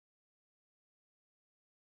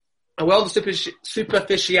a world of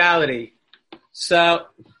superficiality. So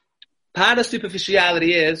part of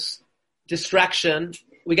superficiality is distraction.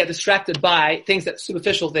 We get distracted by things that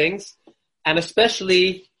superficial things, and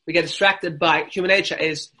especially we get distracted by human nature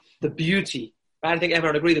is the beauty. Right? I think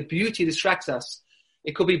everyone would agree that beauty distracts us.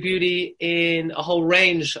 It could be beauty in a whole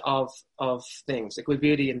range of things. It could be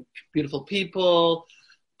beauty in beautiful people,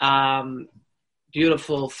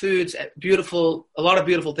 beautiful foods, a lot of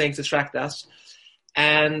beautiful things distract us.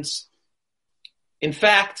 And in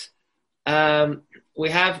fact, we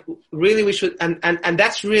should, and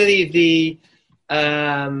that's really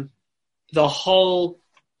the whole,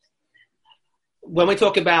 when we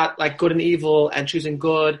talk about like good and evil and choosing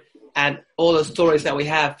good and all the stories that we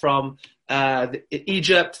have from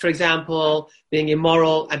Egypt, for example, being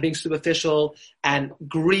immoral and being superficial, and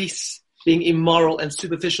Greece being immoral and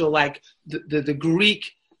superficial, like the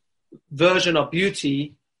Greek version of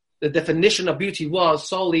beauty, the definition of beauty was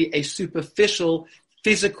solely a superficial,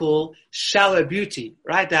 physical, shallow beauty,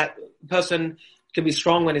 right? That person can be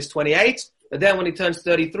strong when he's 28, but then when he turns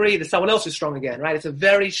 33, there's someone else who's strong again, right? It's a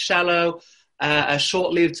very shallow, a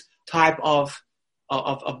short-lived type of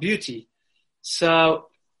beauty. So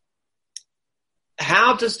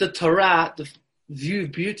how does the Torah view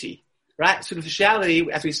beauty, right?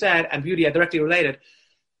 Superficiality, as we said, and beauty are directly related.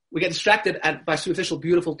 We get distracted by superficial,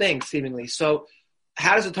 beautiful things, seemingly. So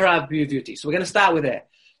how does the Torah view beauty? So we're going to start with it.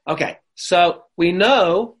 Okay, so we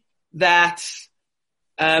know that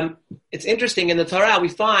it's interesting. In the Torah, we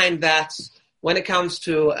find that when it comes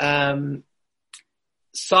to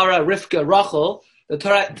Sarah, Rivka, Rachel, the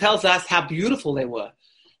Torah tells us how beautiful they were.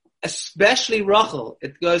 Especially Rachel.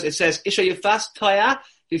 It says, Isha yifas toya,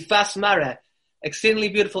 yifas mare, exceedingly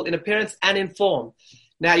beautiful in appearance and in form.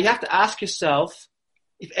 Now you have to ask yourself,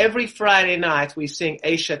 if every Friday night we sing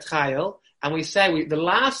Eshet Chayil, and we say, the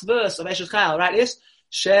last verse of Eshet Chayil, right, is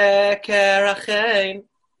Sheker Achein,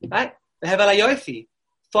 right? The Hevel HaYofi.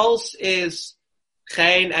 False is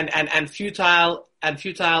Chein, and futile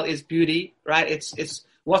is beauty, right? It's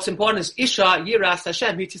what's important is Isha Yiras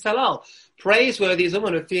Hashem, Yitzhalal. Praiseworthy is a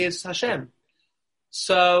woman who fears Hashem.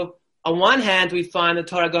 So, on one hand, we find the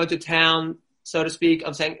Torah going to town, so to speak,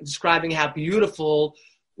 on describing how beautiful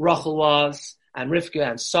Rachel was, and Rivka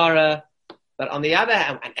and Sarah. But on the other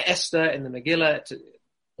hand, and Esther in the Megillah, to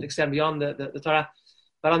extend beyond the Torah.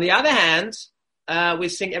 But on the other hand, we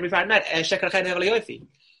sing every Friday night, Sheker Achein Hevel HaYofi.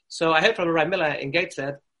 So I heard from Rabbi Miller in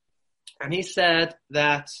Gateshead, and he said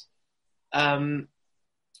that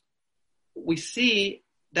we see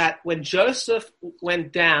that when Joseph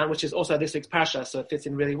went down, which is also this week's parasha, so it fits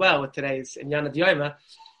in really well with today's in Yana Diyoma,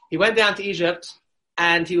 he went down to Egypt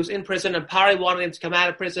and he was in prison, and Pari wanted him to come out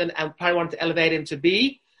of prison, and Pari wanted to elevate him to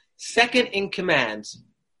be second in command.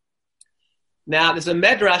 Now, there's a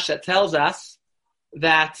medrash that tells us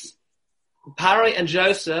that Pari and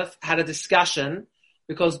Joseph had a discussion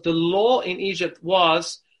because the law in Egypt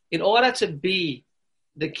was, in order to be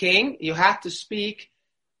the king, you have to speak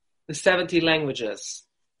the 70 languages.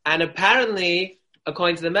 And apparently,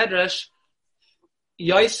 according to the Medrash,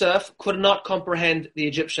 Yosef could not comprehend the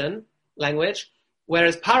Egyptian language,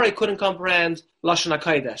 whereas Pari couldn't comprehend Lashon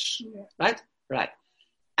HaKodesh. Yeah. Right.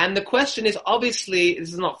 And the question is, obviously,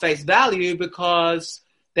 this is not face value because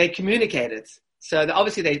they communicated. So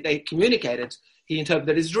obviously they communicated. He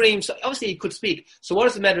interpreted his dreams. So obviously he could speak. So what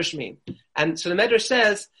does the Medrash mean? And so the Medrash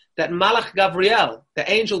says that Malach Gabriel,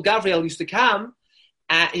 the angel Gabriel, used to come.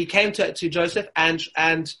 He came to Joseph and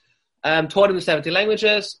taught him the 70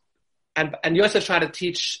 languages, and Yosef tried to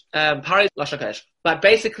teach Pari Lashon HaKodesh. But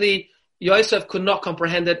basically, Yosef could not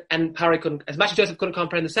comprehend it, and Pari couldn't. As much as Joseph couldn't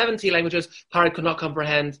comprehend the 70 languages, Pari could not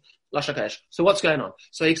comprehend Lashon HaKodesh. So what's going on?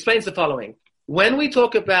 So he explains the following: when we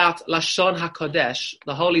talk about Lashon HaKodesh,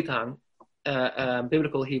 the holy tongue,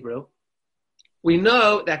 biblical Hebrew, we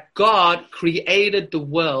know that God created the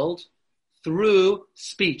world through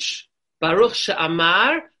speech. Baruch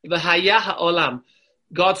she'amar v'haya ha'olam.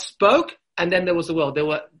 God spoke, and then there was the world. There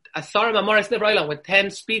were Asarim Amoris Nevroilam, with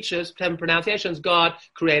 10 speeches, 10 pronunciations. God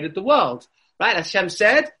created the world, right? Hashem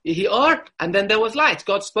said, Yehi or, and then there was light.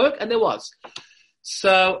 God spoke, and there was.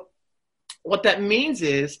 So, what that means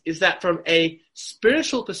is that from a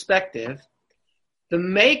spiritual perspective, the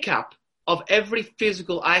makeup of every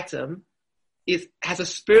physical item has a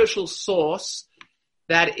spiritual source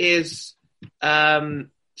that is,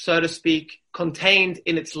 so to speak, contained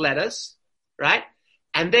in its letters, right?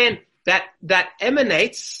 And then that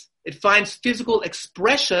emanates, it finds physical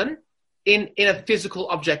expression in a physical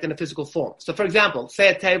object, in a physical form. So, for example, say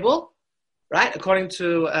a table, right? According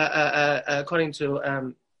to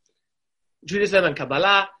Judaism and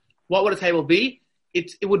Kabbalah, what would a table be?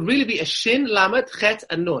 it would really be a shin, lamed, chet,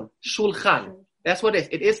 and nun. Shulchan. That's what it is.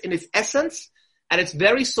 It is in its essence, and its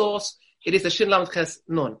very source, it is a shin, lamed, chet,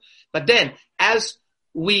 nun. But then, as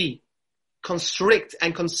we constrict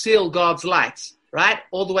and conceal God's light, right,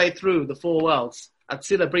 all the way through the four worlds,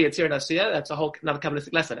 Atzila, Bria, Tzir, and Asiya, that's a whole another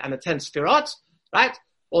Kabbalistic lesson, and the 10 Sfirot, right,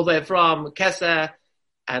 all the way from Keser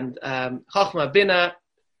and Chochmah, Bina,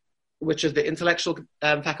 which is the intellectual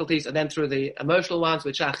faculties, and then through the emotional ones,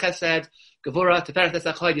 which are Chesed, Gevurah, Tiferet,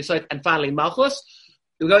 Chod, Yesod, and finally Malchus.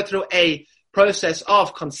 We go through a process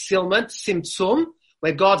of concealment, Simtsum,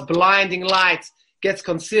 where God's blinding light gets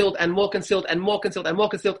concealed and more concealed and more concealed and more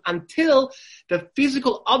concealed until the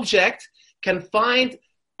physical object can find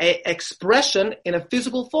an expression in a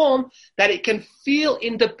physical form that it can feel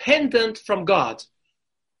independent from God.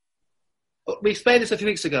 We explained this a few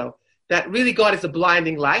weeks ago, that really God is the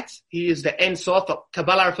blinding light. He is the Ein Sof.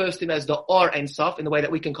 Kabbalah refers to him as the Or Ein Sof in the way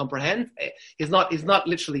that we can comprehend. He's not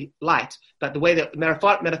literally light, but the way that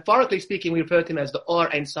metaphorically speaking, we refer to him as the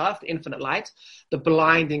Or Ein Sof, the infinite light, the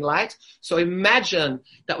blinding light. So imagine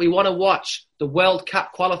that we want to watch the World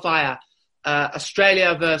Cup qualifier,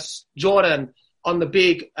 Australia versus Jordan on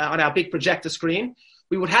our big projector screen.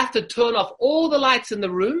 We would have to turn off all the lights in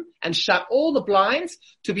the room and shut all the blinds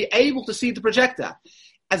to be able to see the projector.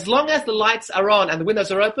 As long as the lights are on and the windows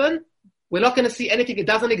are open, we're not going to see anything. It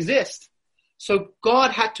doesn't exist. So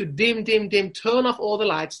God had to dim, turn off all the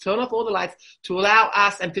lights to allow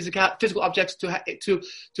us and physical objects to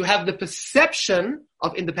have the perception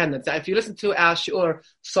of independence. Now, if you listen to our Shiur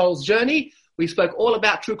Soul's Journey, we spoke all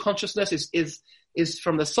about true consciousness is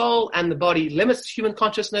from the soul, and the body limits human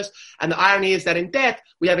consciousness. And the irony is that in death,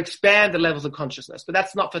 we have expanded levels of consciousness. But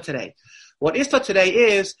that's not for today. What is for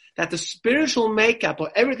today is that the spiritual makeup of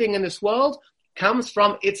everything in this world comes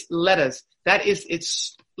from its letters. That is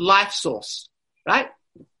its life source, right?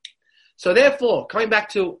 So therefore, coming back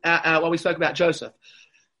to what we spoke about Joseph.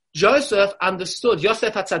 Joseph understood,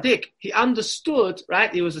 Yosef HaTzadik, he understood,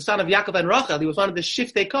 right? He was the son of Yaakov and Rachel. He was one of the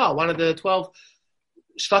Shiftei Kar, one of the 12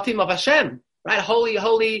 Shvatim of Hashem, right? Holy,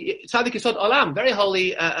 Tzadik Yisod Olam, very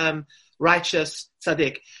holy, righteous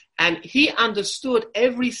Tzadik. And he understood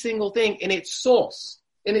every single thing in its source.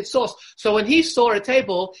 So when he saw a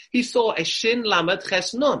table, he saw a Shin, Lamed,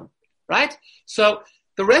 Ches, Nun, right? So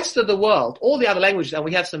the rest of the world, all the other languages, and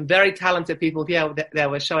we have some very talented people here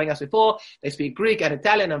that were showing us before. They speak Greek and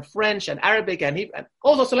Italian and French and Arabic and Hebrew and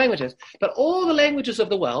all sorts of languages. But all the languages of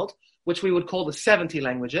the world, which we would call the 70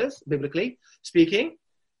 languages, biblically speaking,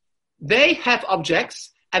 they have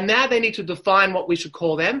objects, and now they need to define what we should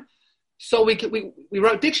call them. So we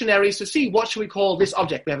wrote dictionaries to see what should we call this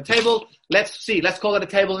object. We have a table. Let's call it a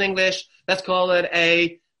table in English. Let's call it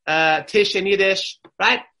a tish in Yiddish,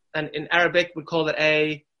 right? And in Arabic, we call it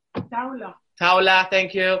a Taula,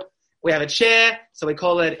 thank you. We have a chair, so we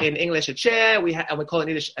call it in English a chair. And we call it in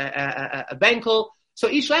Yiddish a benkel. So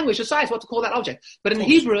each language decides what to call that object. But in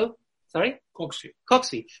Hebrew,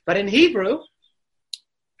 Koksi. But in Hebrew,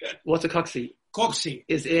 what's a Koksi? Koksi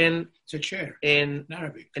is in... It's a chair. In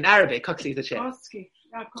Arabic. In Arabic, Koksi is a chair.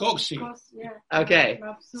 Koksi. Okay.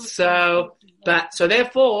 So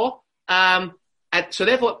therefore,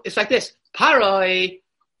 it's like this. Paroi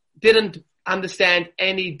didn't understand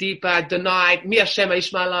any deeper, denied, Mi Hashem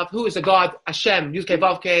Ishmael, who is a God, Hashem, Yudke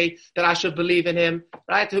Vavke, that I should believe in him,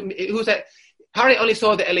 right? Who's that? Paroi only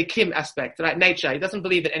saw the Elikim aspect, right? Nature. He doesn't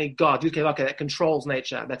believe in any God, Yudke Vavke, that controls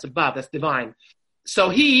nature, that's above, that's divine. So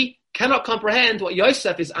he cannot comprehend what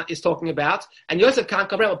Yosef is talking about, and Yosef can't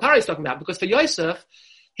comprehend what Paro is talking about, because for Yosef,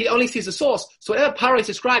 he only sees the source. So whatever Paro is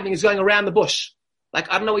describing is going around the bush. Like,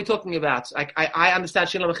 I don't know what you're talking about. Like, I understand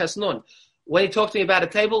Shin Lamed Ches Nun. When you talk to me about a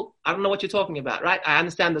table, I don't know what you're talking about, right? I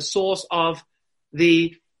understand the source of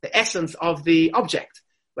the essence of the object.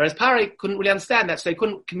 Whereas Paro couldn't really understand that, so he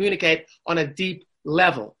couldn't communicate on a deep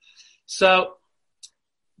level. So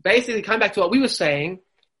basically, coming back to what we were saying,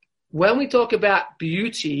 when we talk about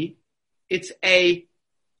beauty, beauty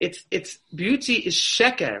is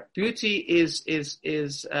sheker. Beauty is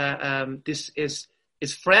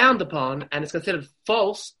frowned upon, and it's considered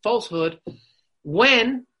falsehood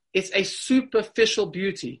when it's a superficial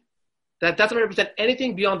beauty that doesn't represent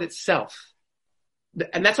anything beyond itself.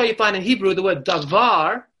 And that's why you find in Hebrew the word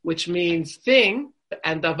davar, which means thing,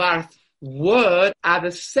 and davar, word, are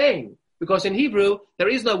the same. Because in Hebrew, there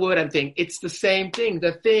is no word and thing. It's the same thing.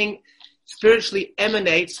 The thing spiritually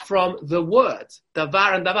emanates from the word.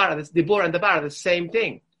 Davar and davar, dibur and davar are the same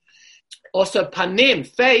thing. Also, panim,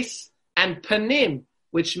 face, and panim,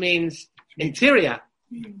 which means interior.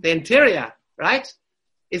 The interior, right,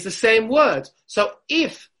 is the same word. So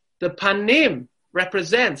if the panim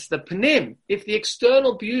represents the panim, if the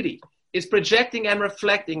external beauty is projecting and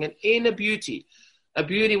reflecting an inner beauty, a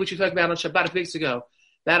beauty which we spoke about on Shabbat a few weeks ago,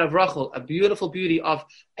 that of Rachel, a beautiful beauty of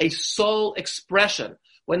a soul expression.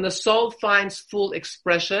 When the soul finds full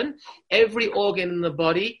expression, every organ in the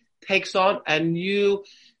body takes on a new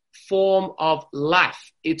form of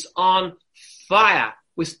life. It's on fire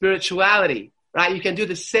with spirituality, right? You can do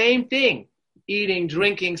the same thing, eating,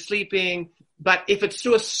 drinking, sleeping, but if it's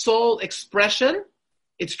through a soul expression,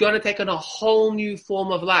 it's going to take on a whole new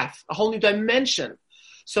form of life, a whole new dimension.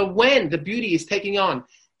 So when the beauty is taking on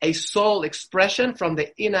a soul expression from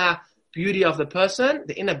the inner beauty of the person,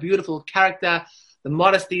 the inner beautiful character, the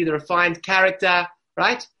modesty, the refined character,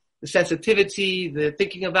 right? The sensitivity, the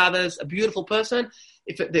thinking of others, a beautiful person.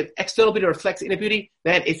 If the external beauty reflects the inner beauty,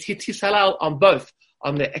 then it's hitis halal on both,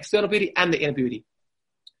 on the external beauty and the inner beauty.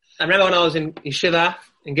 I remember when I was in Yeshiva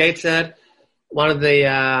in Gateshead, one of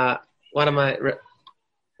my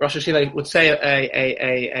Rosh Yeshiva would say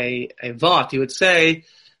a vart. He would say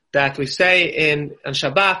that we say on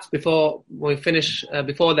Shabbat before we finish,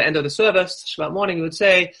 before the end of the service, Shabbat morning, he would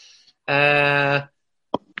say the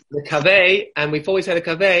kaveh, and before we say the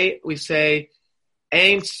kaveh, we say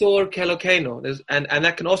Ein Sur Kelokeno, and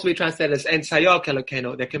that can also be translated as Ein Sayar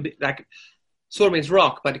Kelokeno. There can be, like, Sur means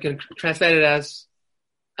rock, but it can translate it as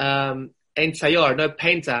Ein Sayar, no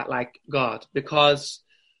painter like God, because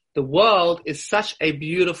the world is such a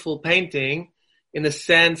beautiful painting in the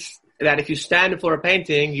sense that if you stand before a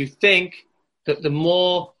painting, you think that the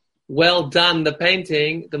more well done the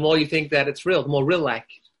painting, the more you think that it's real, the more real-like,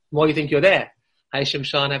 the more you think you're there. Hi,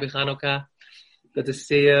 Shimshon, happy Chanukah. Good to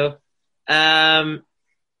see you.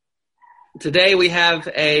 Today we have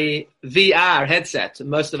a VR headset.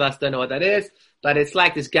 Most of us don't know what that is, but it's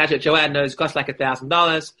like this gadget Joanne knows, costs like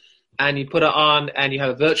 $1,000, and you put it on and you have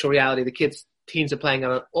a virtual reality. The teens are playing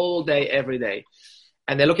on it all day, every day.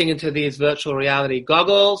 And they're looking into these virtual reality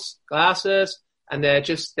glasses, and they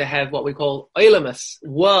have what we call oilamus,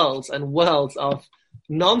 worlds and worlds of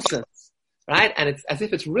nonsense, right? And it's as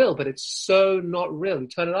if it's real, but it's so not real. You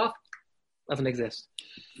turn it off, doesn't exist.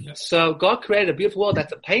 Yep. So God created a beautiful world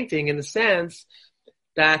that's a painting in the sense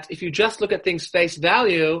that if you just look at things face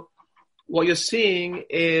value, what you're seeing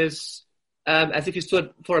is as if you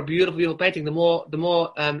stood for a beautiful, beautiful painting. The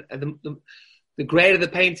greater the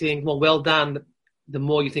painting, the more well done, the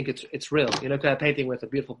more you think it's real. You look at a painting with a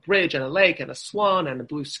beautiful bridge and a lake and a swan and a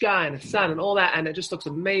blue sky and a sun and all that, and it just looks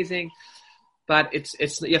amazing. But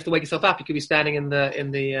it's you have to wake yourself up. You could be standing in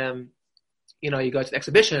the you go to the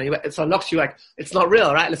exhibition and it unlocks you like it's not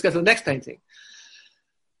real, right? Let's go to the next painting.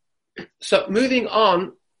 So moving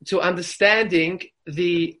on to understanding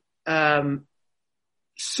the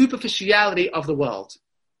superficiality of the world.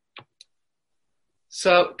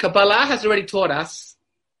 So Kabbalah has already taught us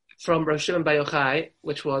from Rosh Shimon Bar Yochai,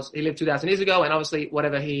 he lived 2,000 years ago, and obviously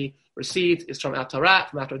whatever he received is from our Torah,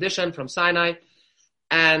 from our tradition, from Sinai.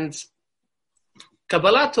 And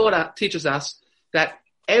Kabbalah teaches us that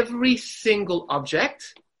every single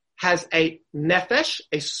object has a nefesh,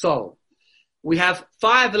 a soul. We have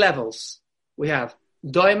 5 levels. We have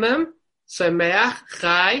doimim, semeach,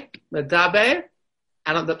 chai, medaber,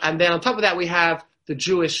 and then on top of that we have the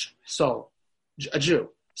Jewish soul, a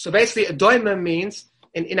Jew. So basically a doimim means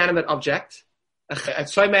an inanimate object. A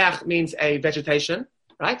semeach means a vegetation,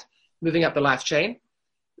 right? Moving up the life chain.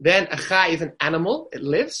 Then a chai is an animal, it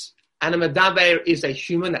lives. And a medaber is a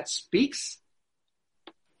human that speaks.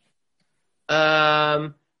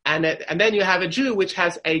 And then you have a Jew, which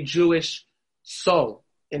has a Jewish soul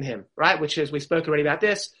in him, right? Which is, we spoke already about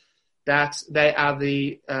this, that they are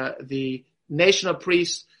the nation of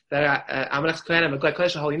priests, that are Amalek's Kohanim,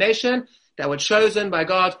 a holy nation, that were chosen by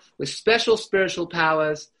God with special spiritual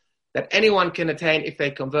powers that anyone can attain if they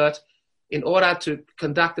convert, in order to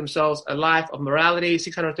conduct themselves a life of morality,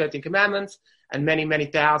 613 commandments, and many, many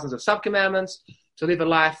thousands of sub-commandments, to live a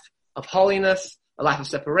life of holiness, a life of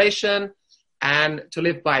separation, and to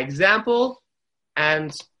live by example,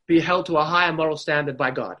 and be held to a higher moral standard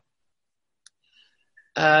by God.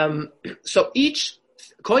 So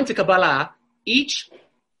according to Kabbalah, each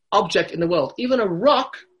object in the world, even a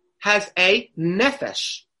rock, has a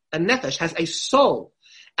nefesh. A nefesh has a soul.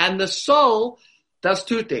 And the soul does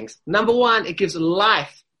 2 things. Number 1, it gives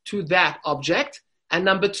life to that object. And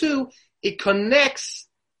number 2, it connects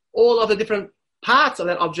all of the different parts of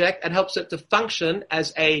that object and helps it to function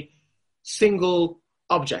as a single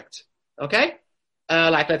object. Okay?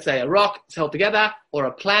 Like, let's say, a rock is held together, or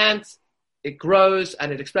a plant, it grows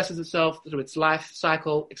and it expresses itself through its life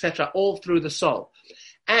cycle, etc., all through the soul.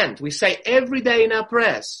 And we say every day in our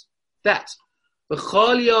prayers that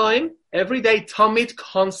B'chol Yom, every day, Tamid,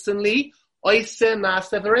 constantly, Oiseh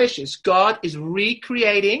Ma'aseh Bereshis, God is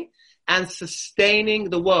recreating and sustaining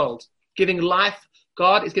the world, giving life.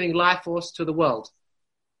 God is giving life force to the world.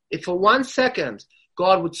 If for 1 second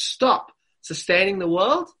God would stop sustaining the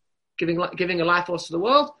world, giving a life force to the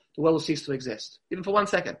world will cease to exist, even for 1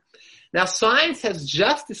 second. Now, science has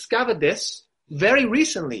just discovered this very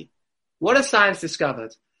recently. What has science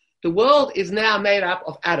discovered? The world is now made up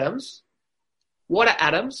of atoms. What are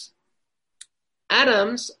atoms?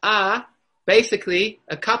 Atoms are basically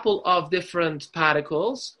a couple of different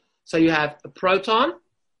particles. So you have a proton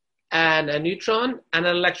and a neutron and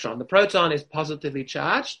an electron. The proton is positively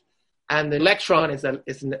charged and the electron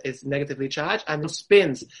is negatively charged and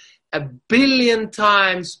spins 1 billion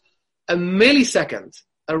times a millisecond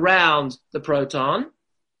around the proton.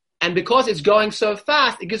 And because it's going so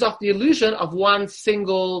fast, it gives off the illusion of one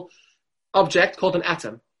single object called an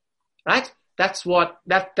atom, right? That's what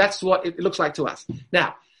it looks like to us.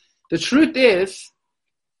 Now, the truth is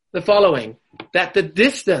the following, that the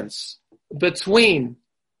distance between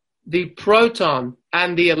the proton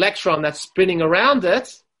and the electron that's spinning around it,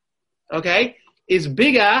 okay, is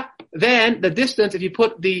bigger than the distance if you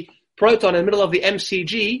put the proton in the middle of the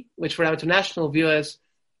MCG, which for our international viewers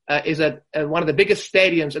is at one of the biggest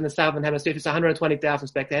stadiums in the Southern Hemisphere. It's 120,000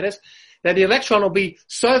 spectators. Then the electron will be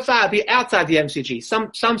so far, be outside the MCG.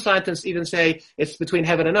 Some scientists even say it's between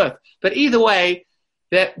heaven and earth. But either way,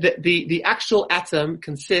 the actual atom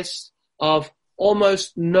consists of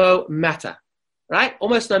almost no matter, right?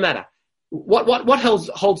 Almost no matter. What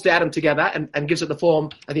holds the atom together and gives it the form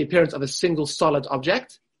and the appearance of a single solid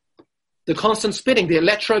object? The constant spinning, the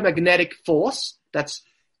electromagnetic force that's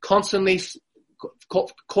constantly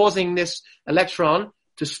causing this electron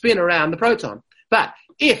to spin around the proton. But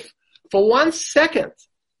if for 1 second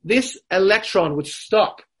this electron would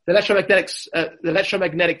stop, the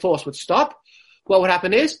electromagnetic force would stop, what would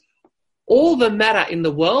happen is all the matter in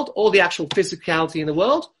the world, all the actual physicality in the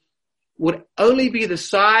world would only be the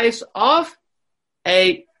size of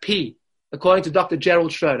a pea, according to Dr.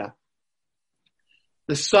 Gerald Schroeder.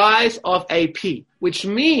 The size of a pea, which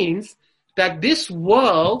means that this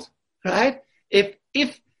world, right,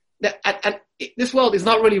 this world is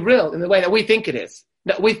not really real in the way that we think it is.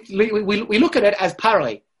 We look at it as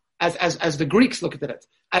paroi, as the Greeks look at it.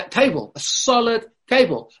 A table, a solid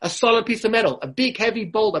table, a solid piece of metal, a big heavy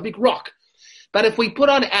boulder, a big rock. But if we put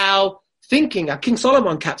on our thinking, our King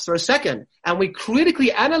Solomon caps for a second, and we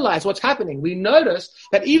critically analyze what's happening, we notice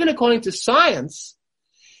that even according to science,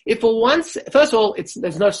 if for once, first of all,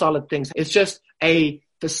 there's no solid things. It's just a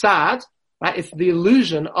facade, right? It's the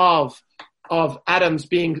illusion of atoms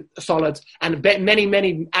being solid and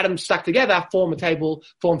many atoms stuck together form a table,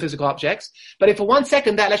 form physical objects. But if for 1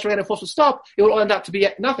 second that electromagnetic force would stop, it would all end up to be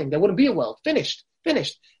nothing. There wouldn't be a world. Finished.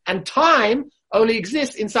 And time only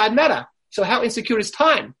exists inside matter. So how insecure is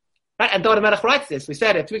time? Right? And David Melech writes this. We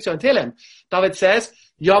said it 2 weeks ago in Tehillim. David says,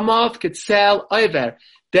 Yomov Ketzel Over.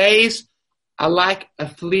 Days are like a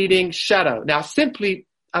fleeting shadow. Now, simply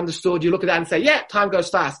understood, you look at that and say, yeah, time goes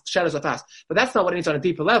fast, shadows are fast. But that's not what it means on a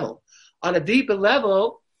deeper level. On a deeper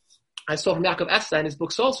level, I saw from Yaakov Essa in his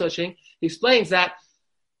book Soul Searching, he explains that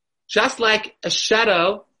just like a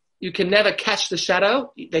shadow, you can never catch the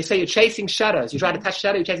shadow. They say you're chasing shadows. You try to catch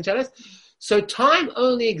shadow, you're chasing shadows. So time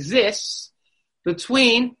only exists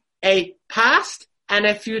between a past and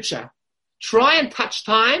a future. Try and touch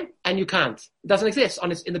time and you can't. It doesn't exist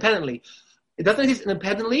on its independently. It doesn't exist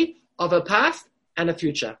independently of a past and a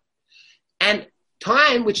future. And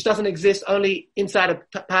time, which doesn't exist only inside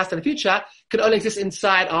a past and a future, can only exist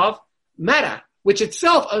inside of matter, which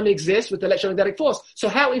itself only exists with the electromagnetic force. So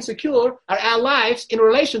how insecure are our lives in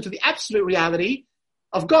relation to the absolute reality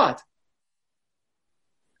of God?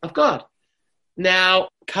 Of God. Now,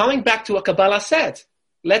 coming back to what Kabbalah said,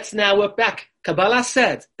 let's now work back. Kabbalah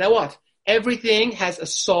said that what? Everything has a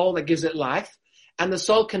soul that gives it life, and the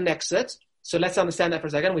soul connects it. So let's understand that for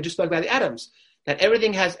a second. We just spoke about the atoms, that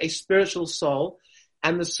everything has a spiritual soul,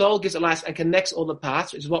 and the soul gives it life and connects all the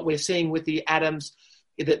parts, which is what we're seeing with the atoms,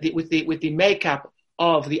 with the makeup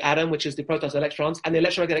of the atom, which is the protons and electrons, and the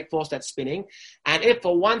electromagnetic force that's spinning. And if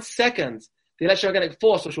for 1 second the electromagnetic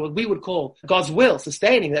force, which we would call God's will,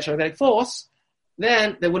 sustaining the electromagnetic force,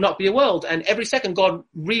 then there will not be a world. And every second God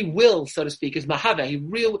re-wills, so to speak, is Mahava.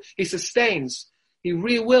 He sustains. He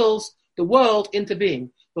re-wills the world into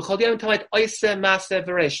being.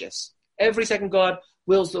 Every second God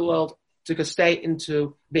wills the world to stay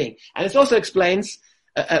into being. And this also explains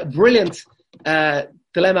a brilliant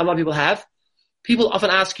dilemma a lot of people have. People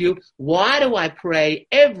often ask you, why do I pray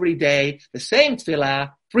every day the same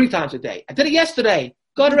tefillah 3 times a day? I did it yesterday.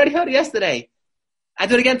 God already heard it yesterday. I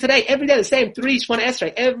do it again today. Every day the same 3 Shemona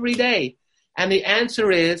Esrei every day. And the answer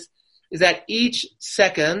is that each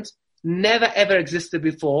second never ever existed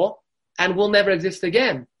before and will never exist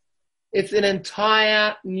again. It's an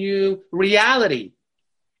entire new reality.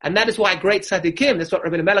 And that is why great tzaddikim, that's what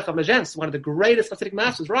Rabbi Melech of Mazhensk, one of the greatest Hasidic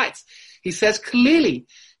masters, writes. He says clearly,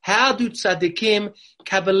 how do tzaddikim,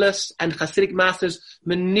 Kabbalists, and Hasidic masters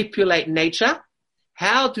manipulate nature?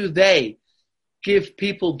 How do they give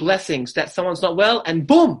people blessings that someone's not well, and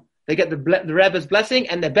boom, they get the Rebbe's blessing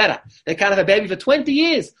and they're better. They can't have a baby for 20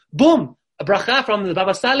 years. Boom, a bracha from the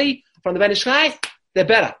Baba Sali, from the Ben Ish Chai, they're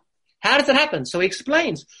better. How does it happen? So he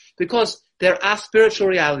explains, because there are spiritual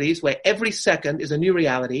realities where every second is a new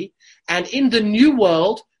reality, and in the new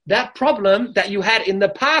world, that problem that you had in the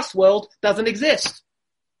past world doesn't exist.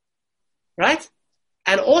 Right?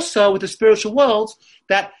 And also with the spiritual world,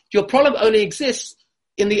 that your problem only exists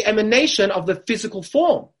in the emanation of the physical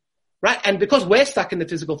form. Right? And because we're stuck in the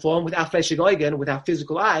physical form with our fleshig organ, with our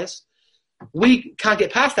physical eyes, we can't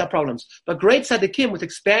get past our problems. But great tzaddikim with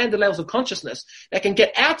expanded levels of consciousness that can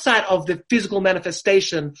get outside of the physical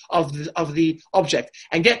manifestation of the object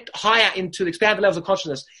and get higher into the expanded levels of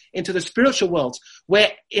consciousness, into the spiritual worlds,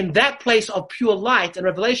 where in that place of pure light and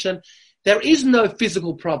revelation, there is no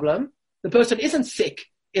physical problem. The person isn't sick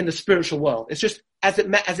in the spiritual world. It's just as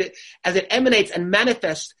it emanates and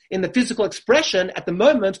manifests in the physical expression at the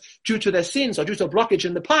moment due to their sins or due to a blockage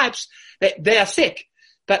in the pipes, they are sick.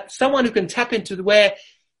 But someone who can tap into where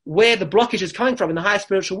the blockage is coming from in the higher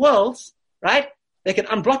spiritual worlds, right? They can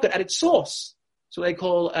unblock it at its source. So they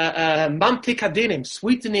call mamtik hadinim,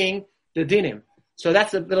 sweetening the dinim. So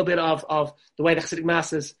that's a little bit of the way the Hasidic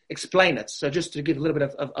masters explain it. So just to give a little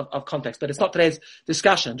bit of context, but it's not today's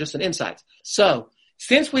discussion, just an insight. So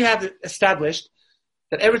since we have established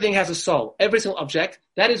that everything has a soul, every single object,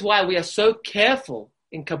 that is why we are so careful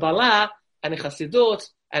in Kabbalah and in Chassidut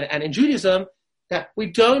and in Judaism that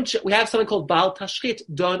we have something called Bal Tashchit,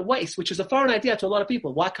 don't waste, which is a foreign idea to a lot of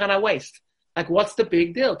people. Why can't I waste? Like, what's the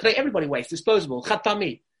big deal? Today, everybody wastes, disposable, Chad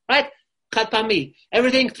Pami, right? Chad Pami.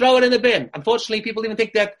 Everything, throw it in the bin. Unfortunately, people even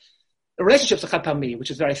think that relationships are Chad Pami,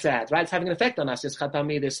 which is very sad, right? It's having an effect on us, this Chad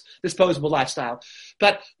Pami, this disposable lifestyle.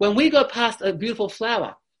 But when we go past a beautiful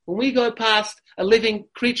flower, when we go past a living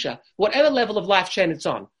creature, whatever level of life chain it's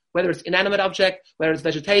on, whether it's inanimate object, whether it's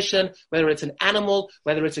vegetation, whether it's an animal,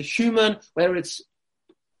 whether it's a human, whether it's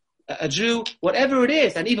a Jew, whatever it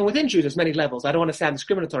is, and even within Jews, there's many levels. I don't want to sound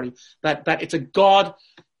discriminatory, but it's a God,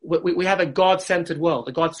 we have a God-centered world,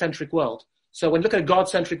 a God-centric world. So when you look at a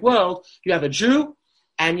God-centric world, you have a Jew,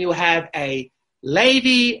 and you have a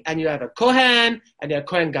Levi, and you have a Kohen, and you have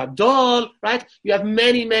Kohen Gadol, right? You have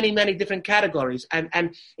many, many, many different categories,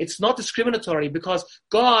 and it's not discriminatory because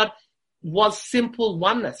God was simple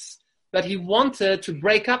oneness, but he wanted to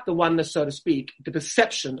break up the oneness, so to speak, the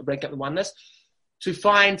perception to break up the oneness, to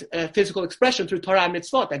find physical expression through Torah and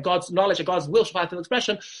mitzvot, that God's knowledge and God's will should find physical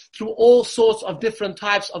expression through all sorts of different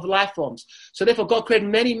types of life forms. So therefore God created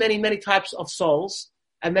many, many, many types of souls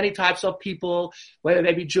and many types of people, whether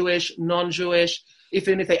they be Jewish, non-Jewish,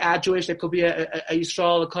 even if they are Jewish, there could be a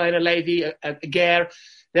Yisrael, a Kohen, a Levi, a Ger.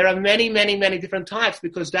 There are many, many, many different types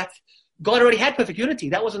because God already had perfect unity.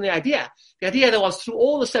 That wasn't the idea. The idea that was through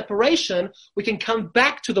all the separation, we can come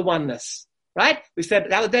back to the oneness, right? We said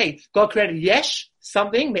the other day, God created yesh,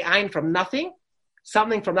 something, me'ayin from nothing,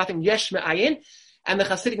 something from nothing, yesh me'ayin. And the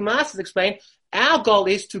Hasidic masters explain, our goal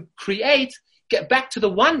is to get back to the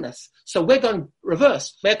oneness. So we're going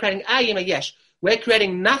reverse. We're creating ayin a yesh. We're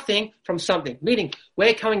creating nothing from something, meaning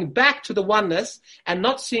we're coming back to the oneness and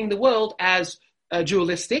not seeing the world as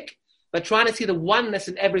dualistic, but trying to see the oneness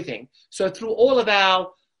in everything. So through all of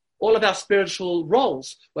our spiritual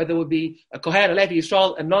roles, whether it would be a Kohen, a Levi,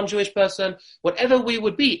 Yisrael, a non-Jewish person, whatever we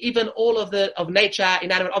would be, even all of nature,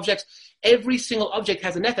 inanimate objects, every single object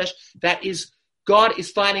has a nefesh that is, God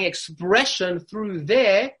is finding expression through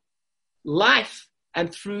their life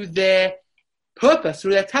and through their purpose,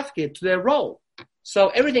 through their tafkid, to their role. So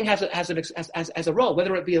everything has a role,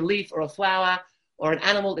 whether it be a leaf or a flower or an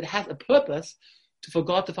animal, it has a purpose for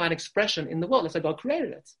God to find expression in the world. That's why God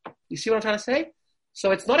created it. You see what I'm trying to say?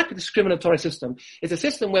 So it's not a discriminatory system. It's a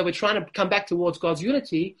system where we're trying to come back towards God's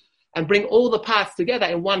unity and bring all the parts together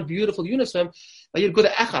in one beautiful unison. Right?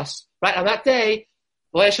 On that day,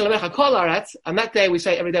 we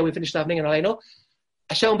say every day we finish davening and Aleinu,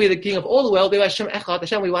 Hashem will be the king of all the world,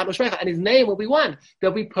 and his name will be one.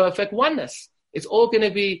 There'll be perfect oneness. It's all going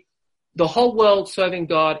to be the whole world serving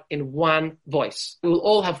God in one voice. We will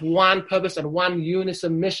all have one purpose and one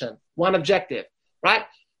unison mission, one objective, right?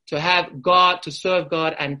 To have God, to serve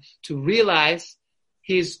God, and to realize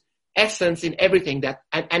his essence in everything.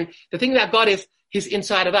 And the thing about God is he's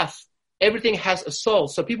inside of us. Everything has a soul.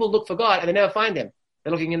 So people look for God and they never find him.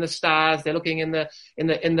 They're looking in the stars. They're looking in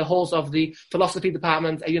the halls of the philosophy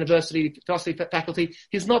department, a university, philosophy faculty.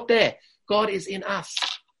 He's not there. God is in us.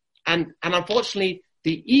 And unfortunately,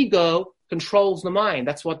 the ego controls the mind.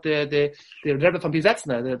 That's what the Rebbe from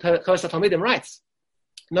Pizetzner, the Choseh Talmidim, writes,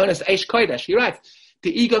 known as Eish Kodesh. He writes,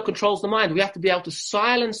 the ego controls the mind. We have to be able to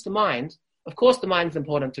silence the mind. Of course, the mind is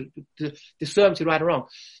important to discern between right and wrong.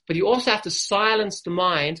 But you also have to silence the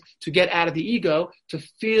mind to get out of the ego, to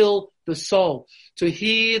feel the soul, to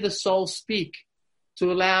hear the soul speak,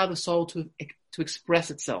 to allow the soul to express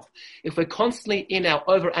itself. If we're constantly in our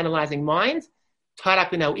overanalyzing mind, tied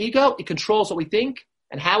up in our ego, it controls what we think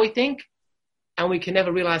and how we think, and we can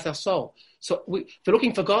never realize our soul. So if we're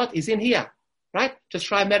looking for God, He's in here, right? Just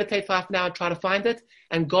try and meditate for half an hour and try to find it,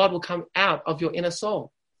 and God will come out of your inner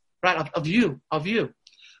soul. Right, of you.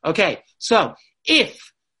 Okay, so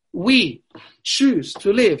if we choose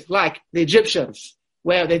to live like the Egyptians,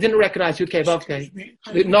 where they didn't recognize Yud-Kei Vav-Kei,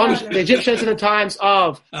 the Egyptians in the times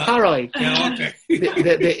of Paroi,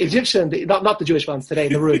 the Egyptian, not the Jewish ones today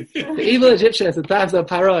in the room, the evil Egyptians in the times of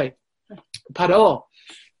Paro,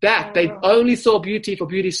 that they only saw beauty for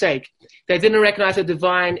beauty's sake. They didn't recognize a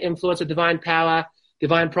divine influence, a divine power,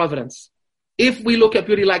 divine providence. If we look at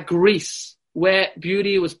beauty like Greece, where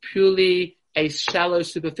beauty was purely a shallow,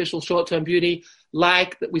 superficial, short-term beauty,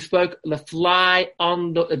 like that we spoke, a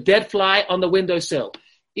dead fly on the windowsill.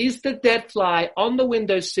 Is the dead fly on the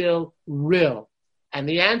windowsill real? And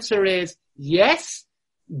the answer is yes,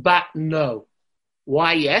 but no.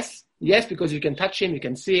 Why yes? Yes, because you can touch him, you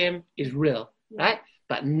can see him, he's real, right?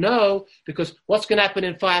 But no, because what's going to happen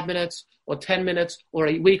in 5 minutes or 10 minutes or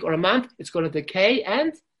a week or a month? It's going to decay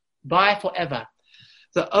and die forever.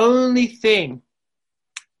 The only thing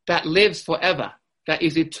that lives forever, that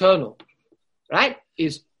is eternal, right,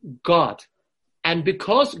 is God. And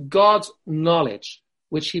because God's knowledge,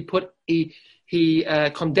 which he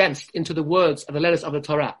condensed into the words of the letters of the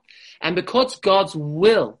Torah, and because God's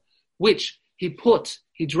will, which he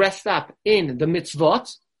dressed up in the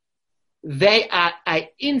mitzvot, they are an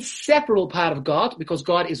inseparable part of God, because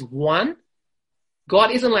God is one.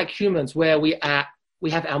 God isn't like humans, where we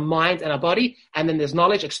have our mind and our body, and then there's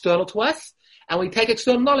knowledge external to us, and we take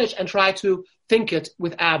external knowledge and try to think it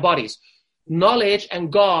with our bodies. Knowledge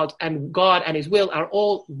and God and his will are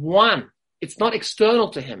all one. It's not external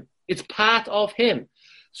to him. It's part of him.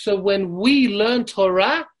 So when we learn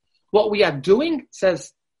Torah, what we are doing,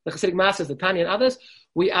 says the Hasidic Masters, the Tanya and others,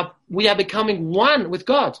 we are becoming one with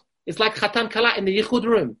God. It's like Chatan Kala in the Yichud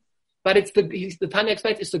room. But the Tanya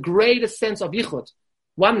explains, it's the greatest sense of Yichud,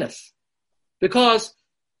 oneness. Because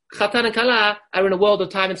Chatan and Kala are in a world of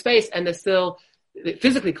time and space, and they're still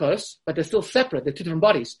physically close, but they're still separate. They're two different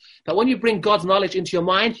bodies. But when you bring God's knowledge into your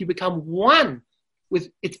mind, you become one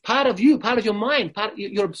with, it's part of you, part of your mind,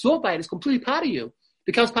 you're absorbed by it. It's completely part of you. It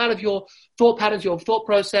becomes part of your thought patterns, your thought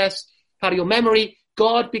process, part of your memory.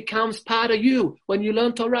 God becomes part of you. When you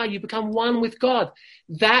learn Torah, you become one with God.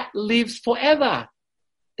 That lives forever.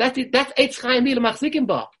 That's Eitz Chaim Machzikim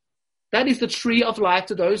Ba. That is the tree of life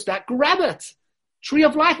to those that grab it. Tree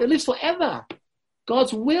of life, it lives forever.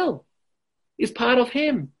 God's will is part of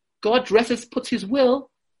him. God puts his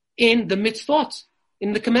will in the mitzvot,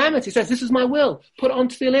 in the commandments. He says, this is my will. Put on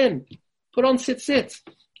tefillin. Put on tzitzit.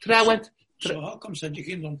 So how come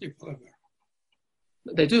tzaddikim don't live forever?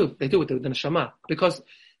 They do with the neshama. Because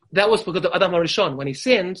that was because of Adam HaRishon. When he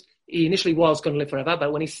sinned, he initially was going to live forever,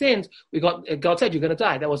 but when he sinned, God said, you're going to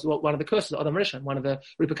die. That was one of the curses of Adam HaRishon, one of the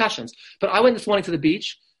repercussions. But I went this morning to the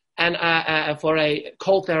beach and for a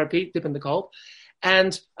cold therapy, dip in the cold,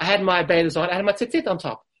 and I had my bathers on, I had my tzitzit on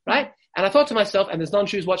top, right? And I thought to myself, and there's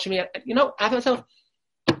non-Jews watching me, I thought to myself,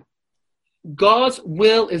 God's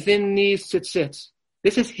will is in these tzitzit.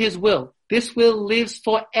 This is his will. This will lives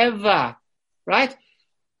forever, right?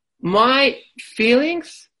 My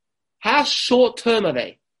feelings, how short-term are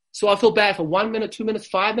they? So I feel bad for 1 minute, 2 minutes,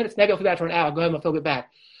 5 minutes. Maybe I'll feel bad for an hour. I'll go home, I'll feel a bit bad.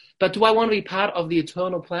 But do I want to be part of the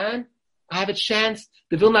eternal plan? I have a chance.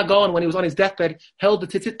 The Vilna Gaon, when he was on his deathbed, held the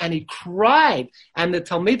tzitzit and he cried. And the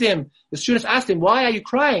Talmidim, the students asked him, why are you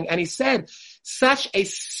crying? And he said, such a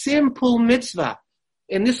simple mitzvah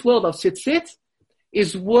in this world of tzitzit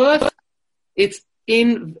is it's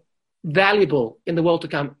invaluable in the world to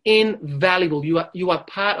come. Invaluable. You are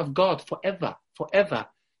part of God forever,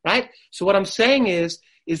 right? So what I'm saying is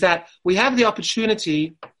that we have the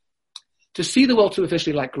opportunity to see the world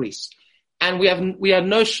superficially like Greece. And we are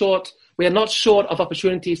not short of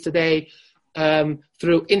opportunities today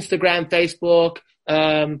through Instagram, Facebook,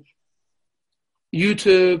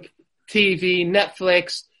 YouTube, TV,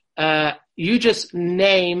 Netflix. You just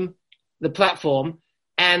name the platform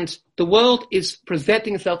And the world is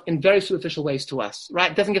presenting itself in very superficial ways to us,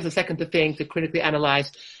 right? It doesn't give us a second to think, to critically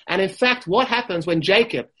analyze. And in fact, what happens when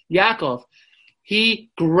Yaakov,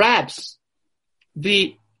 he grabs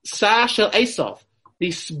the Sar Shel Esav,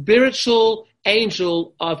 the spiritual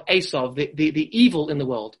angel of Esav, the evil in the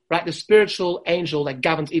world, right? The spiritual angel that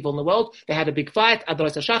governs evil in the world. They had a big fight,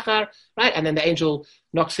 Adoros HaShachar, right? And then the angel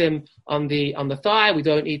knocks him on the thigh. We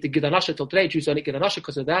don't eat the Gid HaNasheh till today. Jews don't eat Gid HaNasheh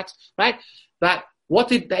because of that, right? But what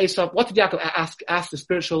did Yaakov ask the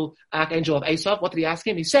spiritual archangel of Esav? What did he ask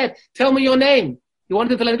him? He said, tell me your name. He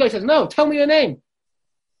wanted him to let him go. He says, no, tell me your name.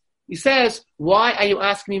 He says, why are you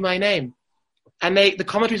asking me my name? And the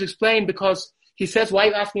commentaries explain because he says, why are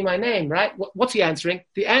you asking me my name, right? What's he answering?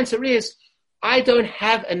 The answer is, I don't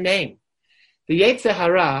have a name. The Yetzer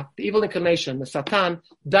Hara, the evil inclination, the Satan,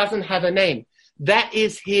 doesn't have a name. That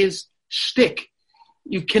is his shtick.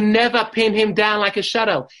 You can never pin him down like a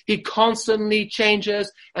shadow. He constantly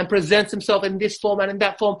changes and presents himself in this form and in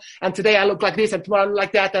that form. And today I look like this, and tomorrow I look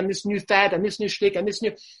like that, and this new fad, and this new shtick, and this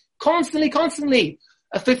new... Constantly.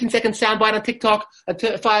 A 15-second soundbite on TikTok, a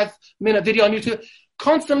 5-minute video on YouTube.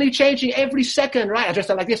 Constantly changing every second, right? I dressed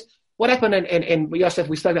up like this. What happened in Yosef?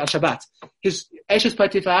 We spoke about Shabbat. His Eshes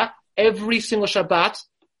Potiphar, every single Shabbat.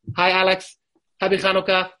 Hi, Alex. Happy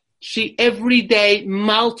Chanukah. She every day,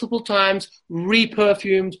 multiple times,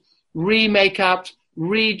 re-perfumed, re-makeup,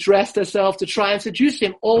 redressed herself to try and seduce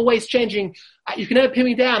him, always changing. You can never pin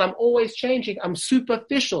me down. I'm always changing. I'm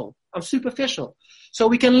superficial. So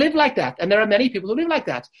we can live like that. And there are many people who live like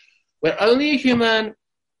that. We're only a human.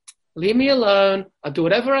 Leave me alone. I'll do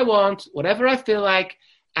whatever I want, whatever I feel like.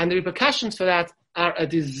 And the repercussions for that are a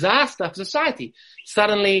disaster for society.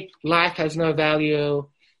 Suddenly, life has no value.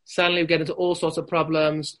 Suddenly, we get into all sorts of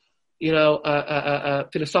problems.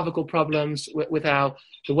 Philosophical problems with the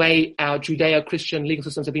way our Judeo-Christian legal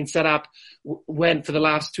systems have been set up. When for the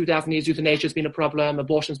last 2,000 years, euthanasia has been a problem,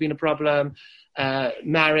 abortion has been a problem,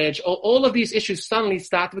 marriage, all of these issues suddenly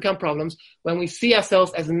start to become problems when we see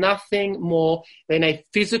ourselves as nothing more than a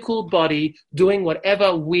physical body doing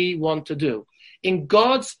whatever we want to do. In a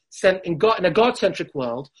God-centric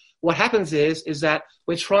world, what happens is that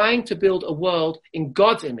we're trying to build a world in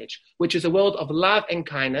God's image, which is a world of love and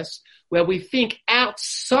kindness, where we think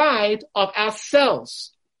outside of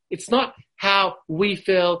ourselves. It's not how we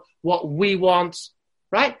feel, what we want,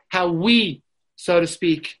 right? How we, so to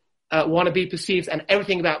speak, want to be perceived, and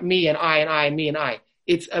everything about me and I and I and me and I.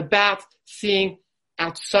 It's about seeing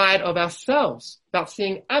outside of ourselves, about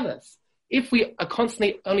seeing others. If we are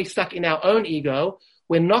constantly only stuck in our own ego,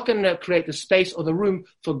 we're not going to create the space or the room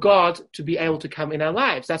for God to be able to come in our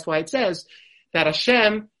lives. That's why it says that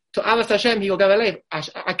Hashem, to Avas Hashem, He will go alive.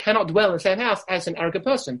 I cannot dwell in the same house as an arrogant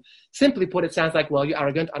person. Simply put, it sounds like, well, you're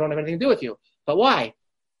arrogant, I don't have anything to do with you. But why?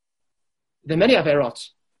 There are many averot.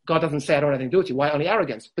 God doesn't say I don't have anything to do with you. Why only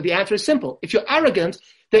arrogance? But the answer is simple. If you're arrogant,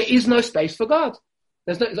 there is no space for God.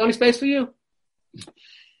 There's only space for you.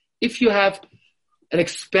 If you have an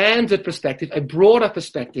expanded perspective, a broader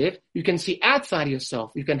perspective, you can see outside of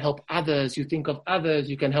yourself. You can help others. You think of others.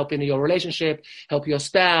 You can help in your relationship, help your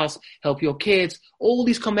spouse, help your kids. All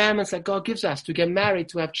these commandments that God gives us to get married,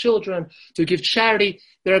 to have children, to give charity,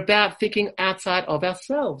 they're about thinking outside of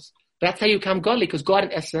ourselves. That's how you become godly, because God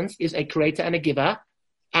in essence is a creator and a giver.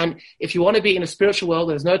 And if you want to be in a spiritual world,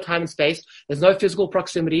 there's no time and space, there's no physical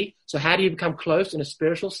proximity. So how do you become close in a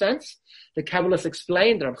spiritual sense? The Kabbalists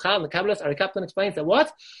explain, the Ramchal and the Kabbalists, Ari Kaplan explains that what?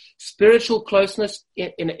 Spiritual closeness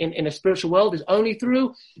in a spiritual world is only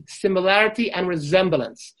through similarity and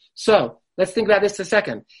resemblance. So let's think about this a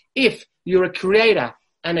second. If you're a creator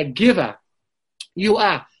and a giver, you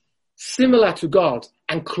are similar to God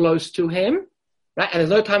and close to Him, right? And there's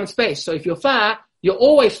no time and space. So if you're far, you're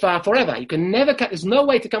always far forever. You can never there's no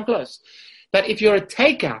way to come close. But if you're a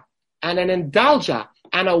taker and an indulger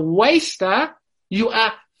and a waster, you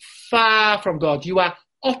are far from God. You are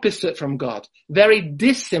opposite from God. Very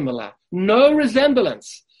dissimilar. No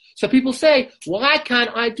resemblance. So people say, why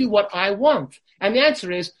can't I do what I want? And the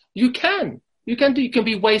answer is, you can. You can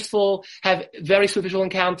be wasteful, have very superficial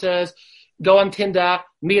encounters, go on Tinder,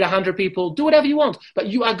 meet 100 people, do whatever you want. But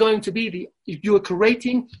you are going to be you are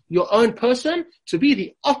creating your own person to be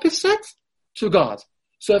the opposite to God.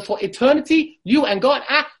 So for eternity, you and God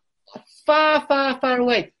are far, far, far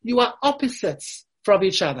away. You are opposites from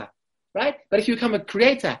each other, right? But if you become a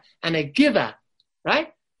creator and a giver,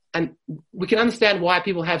 right? And we can understand why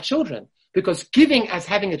people have children. Because giving as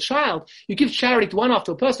having a child, you give charity to one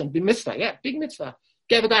after a person, big mitzvah, yeah, big mitzvah.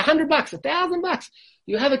 Gave a guy $100, $1,000.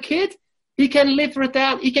 You have a kid, he can live for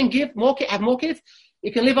 1,000. He can give more, have more kids.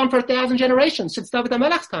 He can live on for 1,000 generations since David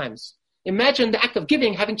HaMelech's times. Imagine the act of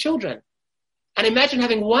giving, having children. And imagine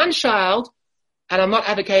having one child, and I'm not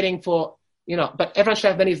advocating for, but everyone should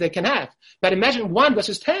have many as they can have. But imagine 1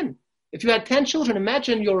 versus 10. If you had 10 children,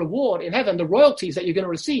 imagine your reward in heaven, the royalties that you're going to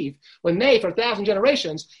receive when they, for 1,000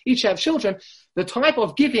 generations, each have children. The type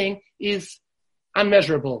of giving is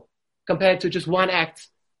unmeasurable compared to just one act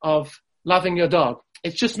of loving your dog.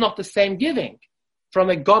 It's just not the same giving from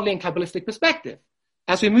a godly and Kabbalistic perspective.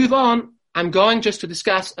 As we move on, I'm going just to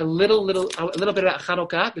discuss a little bit about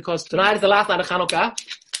Chanukah, because tonight is the last night of Chanukah.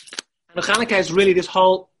 And Chanukah is really this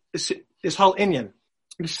whole inyan.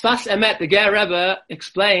 Sfas Emet, the Ger Rebbe,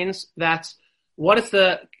 explains that what is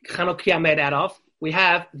the Chanukah made out of? We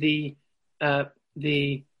have the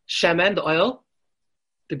shemen, the oil,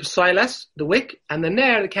 the psoiles, the wick, and the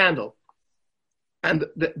ner, the candle. And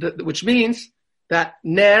which means that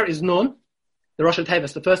ner is nun, the Rosh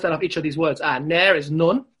Hashanah, the first letter of each of these words are ner is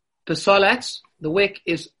nun, psoiles, the wick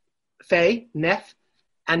is fei, nef,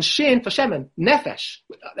 and shin for shemen, nefesh.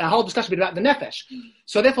 Our whole discussion will be about the nefesh.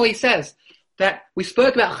 So therefore he says that we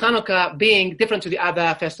spoke about Chanukah being different to the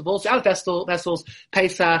other festivals. The other festivals,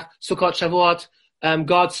 Pesach, Sukkot, Shavuot,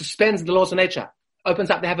 God suspends the laws of nature,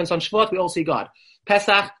 opens up the heavens on Shavuot, we all see God.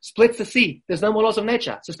 Pesach splits the sea, there's no more laws of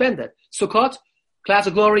nature, suspended. Sukkot, clouds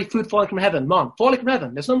of glory, food falling from heaven, falling from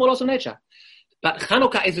heaven, there's no more laws of nature. But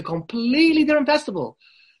Chanukah is a completely different festival.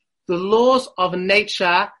 The laws of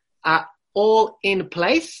nature are all in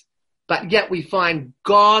place, but yet we find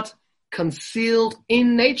God concealed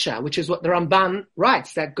in nature, which is what the Ramban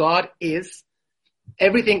writes, that God is,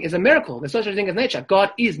 everything is a miracle. There's no such thing as nature.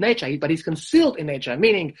 God is nature, but he's concealed in nature,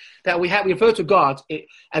 meaning that we refer to God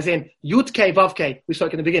as in Yud Kei Vav Kei, we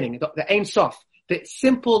spoke in the beginning, the Ein Sof, the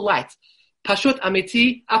simple light. Pashut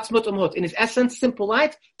Amiti Atzmut Umhut. In his essence, simple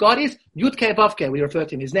light, God is Yud Kei Vav Kei, we refer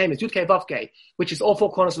to him. His name is Yud Kei Vav Kei, which is all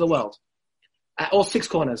 4 corners of the world. All 6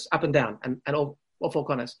 corners, up and down, and all 4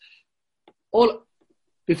 corners. All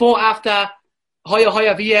before, after,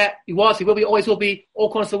 Hoya, Via, he was, he will be, always will be,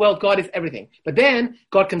 all corners of the world, God is everything. But then,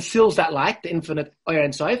 God conceals that light, the infinite Oyer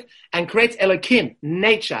and Sof, and creates Elokim,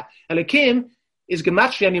 nature. Elokim is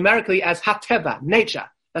gematria numerically as Hateva, nature.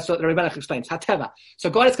 That's what the Rebbe explains, Hateva. So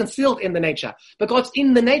God is concealed in the nature. But God's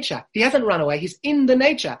in the nature. He hasn't run away, he's in the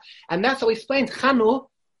nature. And that's what he explains. Chanu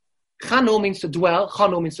means to dwell,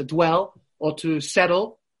 Chanu means to dwell, or to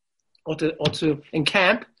settle, or to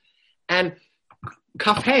encamp. And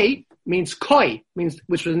Kafhei means koi, which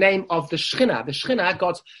was the name of the Shechina. The Shechina,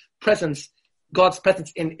 God's presence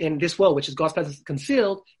in this world, which is God's presence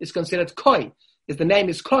concealed, is considered koi. The name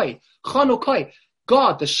is koi. Chanu koi.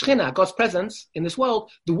 God, the Shechina, God's presence in this world,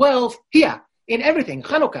 dwells here, in everything.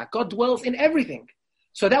 Chanukah, God dwells in everything.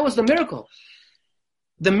 So that was the miracle.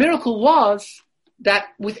 The miracle was that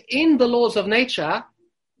within the laws of nature,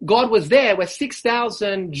 God was there where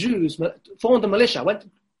 6,000 Jews formed a militia,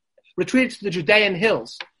 retreated to the Judean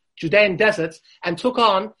hills, Judean deserts, and took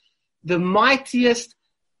on the mightiest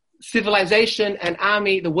civilization and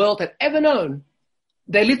army the world had ever known.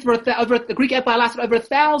 They lived the Greek Empire lasted over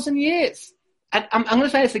 1,000 years. And I'm going to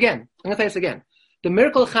say this again. The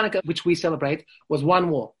miracle of Hanukkah, which we celebrate, was 1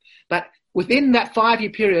 war. But within that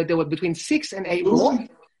 5-year period, there were between 6 and 8 wars.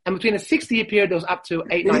 And between a 60-year period, there was up to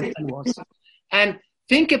 8, 9, 10 wars. And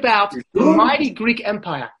think about the mighty Greek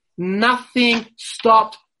Empire. Nothing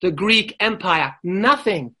stopped the Greek Empire.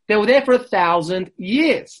 Nothing. They were there for 1,000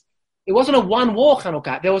 years. It wasn't a 1-war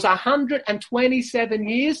Hanukkah. There was 127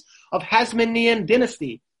 years of Hasmonean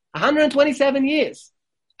dynasty. 127 years.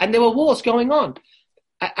 And there were wars going on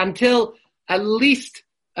until at least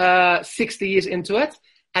 60 years into it.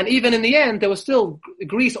 And even in the end, there was still,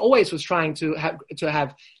 Greece always was trying to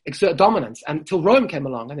exert dominance until Rome came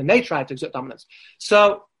along, and then they tried to exert dominance.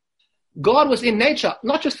 So God was in nature,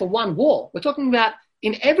 not just for 1 war. We're talking about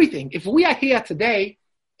in everything. If we are here today,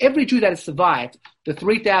 every Jew that has survived the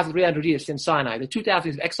 3,300 years since Sinai, the 2,000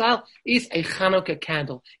 years of exile, is a Chanukah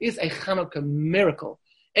candle, is a Chanukah miracle.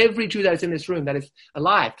 Every Jew that is in this room that is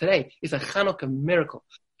alive today is a Chanukah miracle.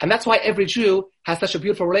 And that's why every Jew has such a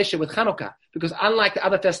beautiful relationship with Chanukah, because unlike the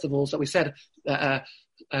other festivals that we said, Sukkot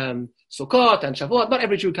and Shavuot, not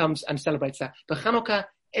every Jew comes and celebrates that. But Chanukah,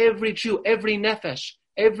 every Jew, every nefesh,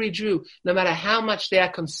 every Jew, no matter how much they are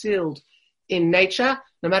concealed in nature,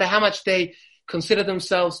 no matter how much they consider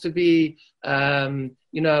themselves to be,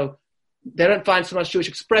 they don't find so much Jewish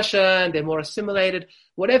expression, they're more assimilated.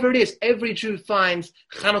 Whatever it is, every Jew finds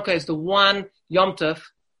Chanukah is the one Yom Tov,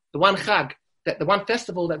 the one Chag, the one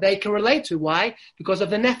festival that they can relate to. Why? Because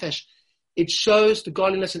of the nefesh. It shows the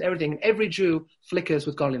godliness in everything, and every Jew flickers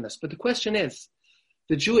with godliness. But the question is,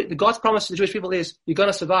 God's promise to the Jewish people is, you're going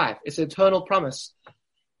to survive. It's an eternal promise.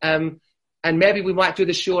 And maybe we might do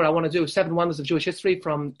this shiur. I want to do 7 wonders of Jewish history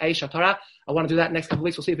from Eish HaTorah. I want to do that next couple of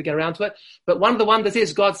weeks. We'll see if we get around to it. But one of the wonders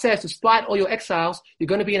is God says, despite all your exiles, you're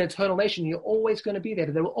going to be an eternal nation. You're always going to be there.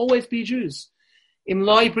 There will always be Jews. It's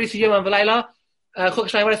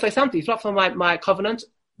not for my covenant,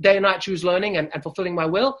 day and night Jews learning and fulfilling my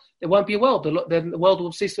will. There won't be a world. The world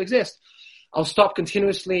will cease to exist. I'll stop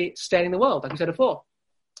continuously staining the world, like we said before.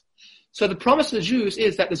 So the promise to the Jews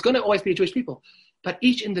is that there's going to always be a Jewish people. But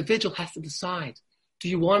each individual has to decide, do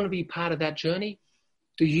you want to be part of that journey?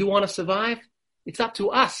 Do you want to survive? It's up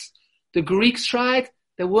to us. The Greeks tried,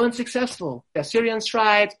 they weren't successful. The Assyrians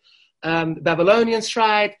tried, the Babylonians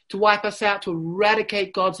tried to wipe us out, to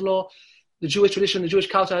eradicate God's law, the Jewish tradition, the Jewish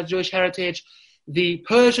culture, the Jewish heritage. The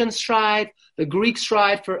Persians tried, the Greeks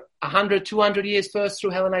tried for 100, 200 years, first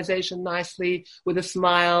through Hellenization nicely, with a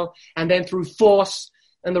smile, and then through force.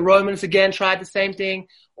 And the Romans again tried the same thing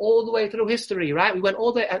all the way through history, right? We went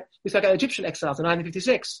all the way, we spoke about Egyptian exiles in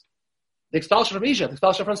 1956. The expulsion from Egypt,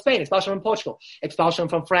 expulsion from Spain, expulsion from Portugal, expulsion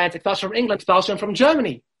from France, expulsion from England, expulsion from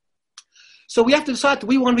Germany. So we have to decide, do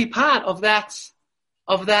we want to be part of that,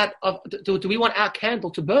 do we want our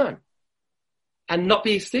candle to burn and not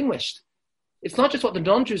be extinguished? It's not just what the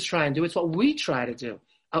non-Jews try and do, it's what we try to do.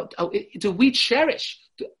 Do we cherish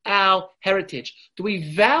our heritage? Do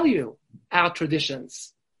we value our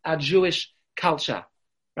traditions, our Jewish culture,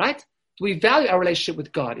 right? Do we value our relationship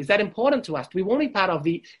with God? Is that important to us? Do we want to be part of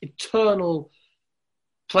the eternal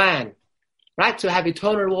plan, right? To have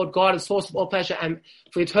eternal reward, God is source of all pleasure, and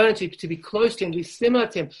for eternity to be close to Him, to be similar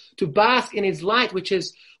to Him, to bask in His light, which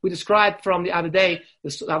is, we described from the other day,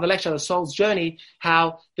 the other lecture, The Soul's Journey,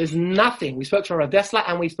 how there's nothing. We spoke from Rav Dessler,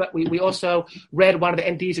 and we also read one of the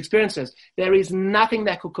NDE's experiences. There is nothing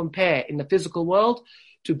that could compare in the physical world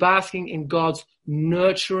to basking in God's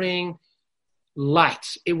nurturing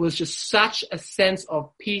light. It was just such a sense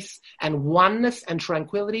of peace and oneness and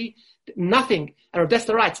tranquility. Nothing, and Rav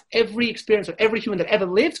Dessler writes, every experience of every human that ever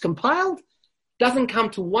lived, compiled, doesn't come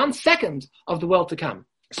to 1 second of the world to come.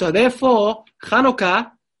 So therefore,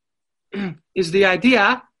 Chanukah is the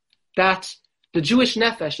idea that the Jewish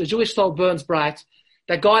nefesh, the Jewish soul burns bright,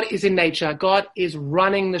 that God is in nature, God is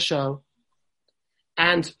running the show.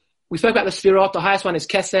 And we spoke about the Sfirot. The highest one is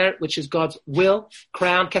Keser, which is God's will.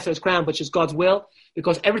 Crown, Keser is crown, which is God's will.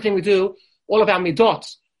 Because everything we do, all of our midot,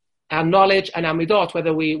 our knowledge and our midot,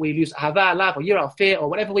 whether we use Ahava, love, or yirah, or fear, or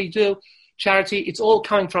whatever we do, charity, it's all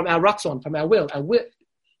coming from our ratzon, from our will.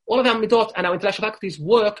 All of our midot and our intellectual faculties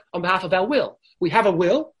work on behalf of our will. We have a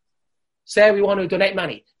will. Say we want to donate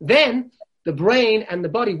money. Then the brain and the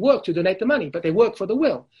body work to donate the money, but they work for the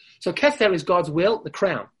will. So Keser is God's will, the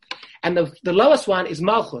crown. And the lowest one is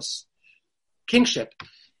Malchus, kingship.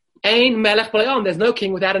 Ein melech b'le'am, there's no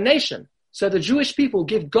king without a nation. So the Jewish people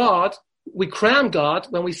give God, we crown God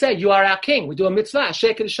when we say, you are our king. We do a mitzvah,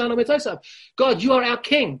 Sheker Shana Mitzvah. God, you are our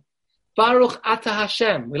king. Baruch Ata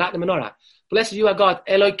Hashem. We like the menorah. Blessed you are God.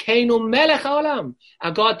 Elokeinu melech haolam.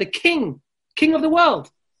 Our God, the king of the world.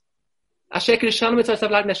 Asher Shana Mitzvah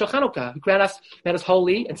like Neshor Chanukah. He crowned us, made us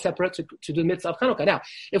holy and separate to do the mitzvah of Chanukah. Now,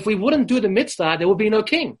 if we wouldn't do the mitzvah, there would be no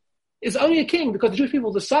king. It's only a king because the Jewish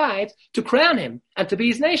people decide to crown him and to be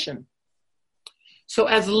his nation. So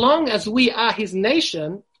as long as we are his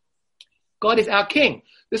nation, God is our king.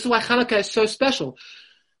 This is why Chanukah is so special.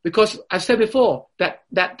 Because I've said before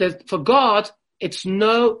that for God, it's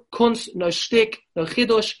no kunst, no shtick, no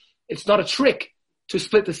chidush. It's not a trick to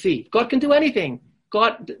split the sea. God can do anything.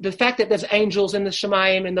 God, the fact that there's angels in the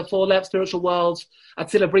Shemayim, in the 4 left spiritual worlds,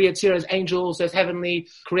 Atzila, Bria, Tzira, there's angels, there's heavenly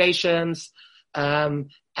creations,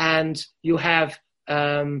 and you have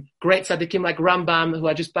great tzaddikim like Rambam who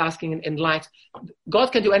are just basking in light.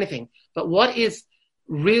 God can do anything. But what is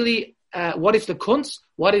really, what is the kunst?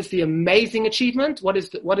 What is the amazing achievement? What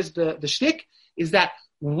is the shtick? Is that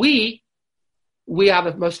we are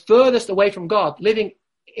the most furthest away from God, living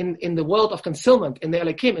in the world of concealment, in the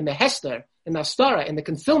Elokim, in the Hester, in the Astara, in the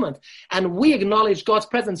concealment, and we acknowledge God's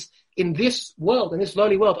presence in this world, in this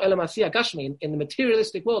lowly world, Olam Asiyah Gashmi, in the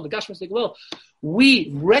materialistic world, the Gashmistic world. We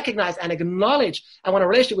recognize and acknowledge and want a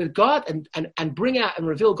relationship with God and bring out and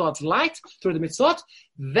reveal God's light through the mitzvot.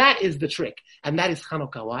 That is the trick. And that is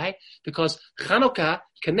Chanukah. Why? Because Chanukah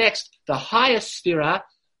connects the highest sphera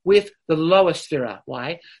with the lowest sphera.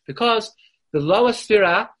 Why? Because the lowest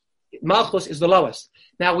sphera, Malchus, is the lowest.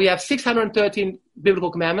 Now, we have 613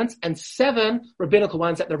 biblical commandments and 7 rabbinical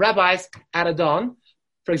ones that the rabbis added on.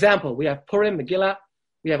 For example, we have Purim, Megillah,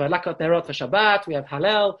 we have Adlakat Nerot for Shabbat, we have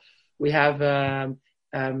Hallel, we have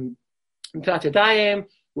Netilat Yadayim,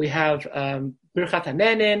 we have Birchat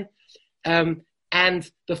HaNenin. And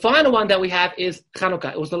the final one that we have is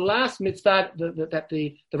Chanukah. It was the last mitzvah that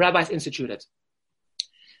the rabbis instituted.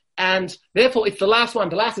 And therefore, it's the last one.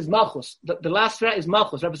 The last is Malchus. The last Torah is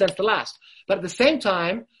Malchus, represents the last. But at the same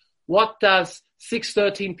time, what does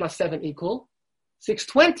 613 plus 7 equal?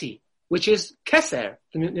 620, which is Keser,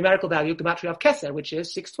 the numerical value, gematria of Keser, which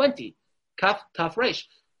is 620. Kaf, Taf, Resh.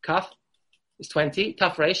 Kaf is 20,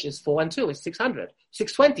 Taf, Resh is 4 and 2, is 600.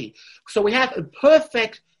 620. So we have a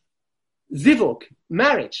perfect zivuk,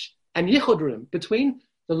 marriage, and yichud room between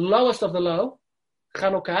the lowest of the low,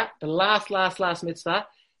 Chanukah, the last mitzvah,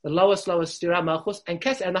 the lowest stira, Malchus, and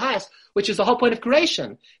Keser, and the highest, which is the whole point of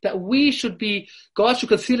creation, that God should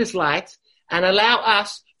conceal his light and allow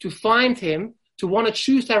us to find him, to want to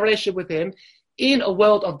choose to have a relationship with him in a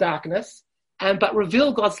world of darkness, but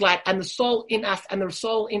reveal God's light and the soul in us and the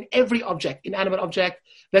soul in every object, inanimate object,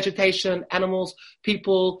 vegetation, animals,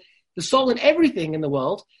 people, the soul in everything in the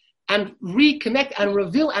world, and reconnect and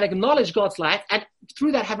reveal and acknowledge God's light, and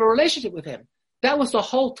through that have a relationship with him. That was the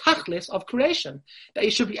whole tachlis of creation, that you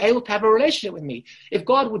should be able to have a relationship with me. If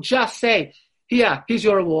God would just say, here's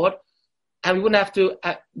your reward, and we wouldn't have to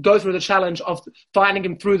go through the challenge of finding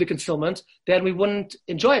him through the concealment, then we wouldn't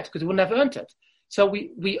enjoy it because we wouldn't have earned it. So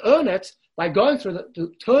we earn it by going through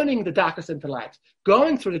turning the darkness into light,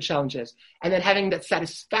 going through the challenges, and then having that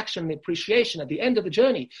satisfaction and appreciation at the end of the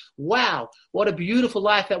journey. Wow, what a beautiful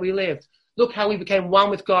life that we lived. Look how we became one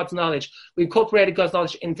with God's knowledge. We incorporated God's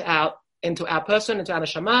knowledge into our person, into our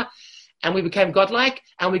neshama, and we became godlike,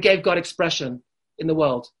 and we gave God expression in the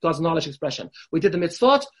world, God's knowledge expression. We did the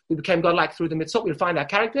mitzvot, we became godlike through the mitzvot, we refined our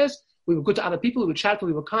characters, we were good to other people, we were charitable,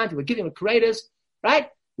 we were kind, we were giving, we were creators, right?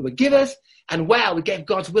 We were givers, and wow, we gave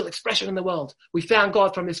God's will expression in the world. We found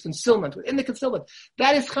God from his concealment, within the concealment.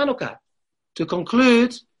 That is Chanukah. To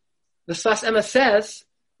conclude, the Sfas Emes says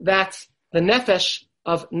that the nefesh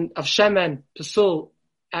of Shemen, Pasul,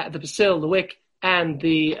 the Pasil, the wick, and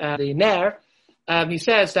the Ner, he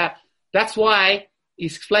says that's why he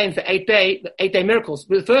explains the 8 day miracles.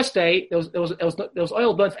 The first day there was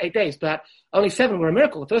oil burnt for 8 days, but only 7 were a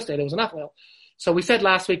miracle. The first day there was enough oil. So we said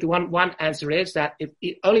last week the one answer is that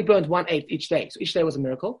it only burned 1/8 each day. So each day was a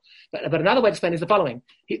miracle. But another way to explain is the following.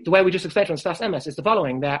 The way we just explained from Sfas Emes is the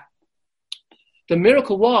following, that the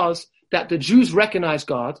miracle was that the Jews recognized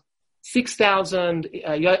God. 6,000,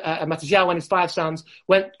 Mattatyahu and his 5 sons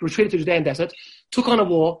retreated to the Judean desert, took on a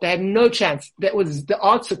war. They had no chance. The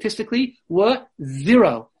odds statistically were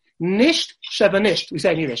 0. Nicht sheva nicht, we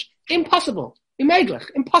say in Yiddish. Impossible.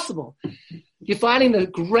 Impossible. You're finding the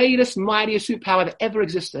greatest, mightiest superpower that ever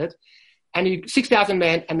existed, and 6,000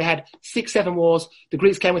 men, and they had 6-7 wars. The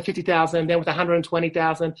Greeks came with 50,000, then with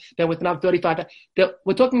 120,000, then with another 35,000.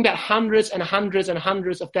 We're talking about hundreds and hundreds and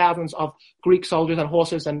hundreds of thousands of Greek soldiers and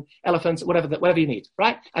horses and elephants, whatever you need,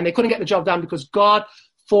 right? And they couldn't get the job done because God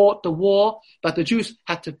fought the war, but the Jews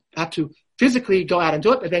had to physically go out and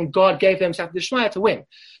do it, but then God gave them Siyata D'Shmaya to win.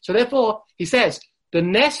 So therefore, he says, the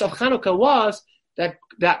nest of Chanukah was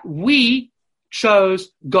that we chose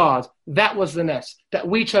God. That was the nest, that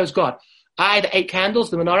we chose God. The 8 candles,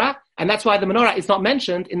 the menorah, and that's why the menorah is not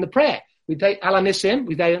mentioned in the prayer. We say Ala Nisim,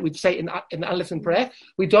 we say in the Unlistened prayer,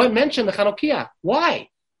 we don't mention the Chanukiah. Why?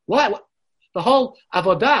 The whole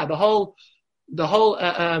avodah, the whole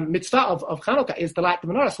mitzvah of Chanukah is the light of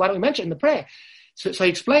the menorah. So why don't we mention it in the prayer? So he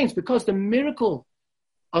explains, because the miracle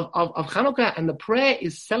of Chanukah and the prayer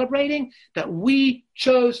is celebrating that we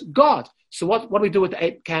chose God. So what do we do with the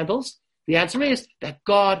 8 candles? The answer is that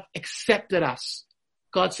God accepted us.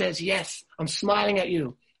 God says, yes, I'm smiling at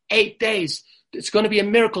you. 8 days. It's going to be a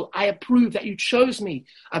miracle. I approve that you chose me.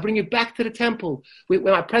 I bring you back to the temple. When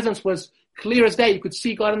my presence was clear as day, you could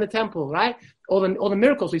see God in the temple, right? All the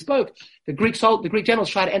miracles we spoke. The Greek generals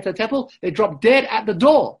tried to enter the temple. They dropped dead at the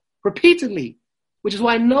door repeatedly, which is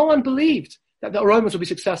why no one believed that the Romans would be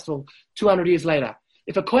successful 200 years later.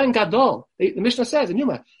 If a Kohen Gadol, the Mishnah says in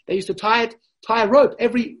Yuma, they used to tie a rope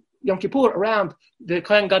every Yom Kippur around the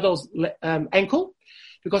Kohen Gadol's ankle,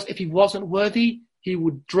 because if he wasn't worthy, he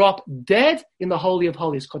would drop dead in the Holy of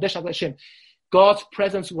Holies. Kodesh HaKodeshim. God's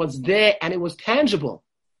presence was there and it was tangible.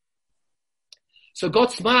 So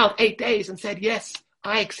God smiled 8 days and said, yes,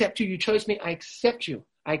 I accept you. You chose me. I accept you.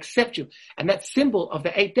 And that symbol of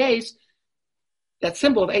the 8 days,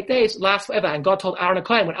 lasts forever. And God told Aaron and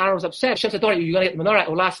Kohen, when Aaron was upset, Hashem said, don't worry, you're going to get the menorah, it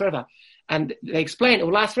will last forever. And they explained it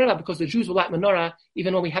will last forever because the Jews will light menorah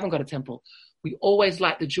even when we haven't got a temple. We always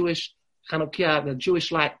light the Jewish Chanukiah, the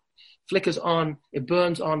Jewish light flickers on, it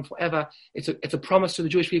burns on forever. It's a promise to the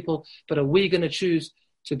Jewish people, but are we going to choose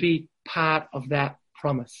to be part of that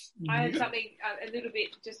promise? I have something a little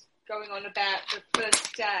bit just going on about the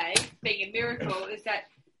first day being a miracle, is that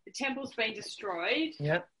the temple's been destroyed.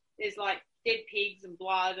 Yeah. There's like dead pigs and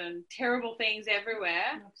blood and terrible things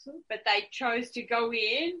everywhere. But they chose to go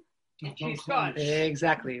in and choose God.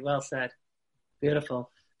 Exactly. Well said.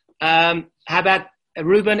 Beautiful. How about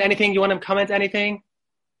Ruben? Anything you want to comment? Anything?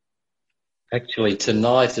 Actually,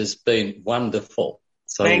 tonight has been wonderful.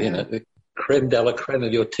 So, the creme de la creme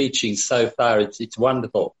of your teaching so far, it's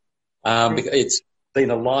wonderful. It's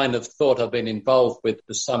been a line of thought I've been involved with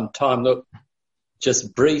for some time. Look,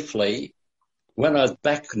 just briefly, when I was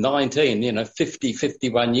back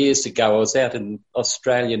 51 years ago, I was out in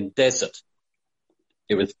Australian desert.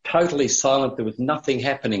 It was totally silent. There was nothing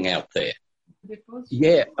happening out there.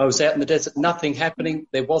 Yeah, I was out in the desert, nothing happening.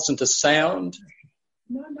 There wasn't a sound.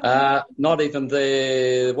 Not even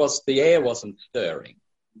the air wasn't stirring.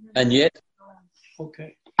 And yet,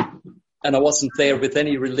 and I wasn't there with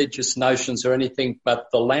any religious notions or anything,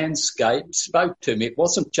 but the landscape spoke to me. It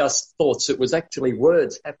wasn't just thoughts, it was actually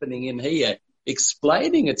words happening in here,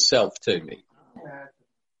 explaining itself to me.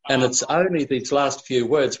 And it's only these last few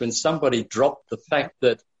words when somebody dropped the fact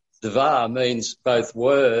that Dvar means both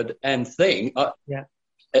word and thing,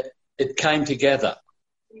 it came together.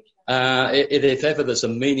 If ever there's a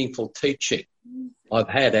meaningful teaching I've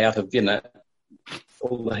had out of,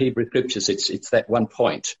 all the Hebrew scriptures, it's that one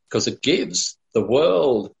point, because it gives the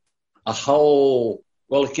world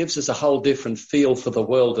it gives us a whole different feel for the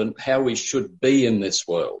world and how we should be in this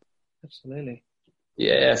world. Absolutely.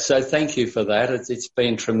 Yeah, so thank you for that. It's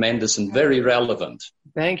been tremendous and very relevant.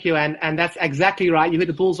 Thank you, and that's exactly right. You hit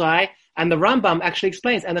the bullseye, and the Rambam actually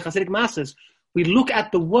explains, and the Hasidic masters, we look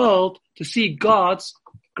at the world to see God's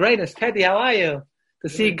greatness. Teddy, how are you? To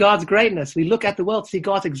see God's greatness. We look at the world to see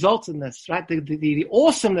God's exaltedness, right? The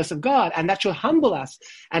awesomeness of God, and that should humble us.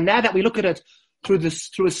 And now that we look at it through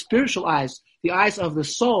a spiritual eyes, the eyes of the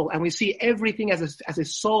soul, and we see everything as a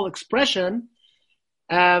soul expression,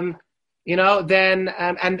 then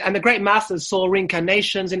the great masters saw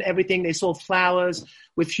reincarnations in everything. They saw flowers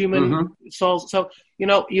with human souls. So,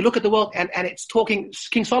 you look at the world and it's talking.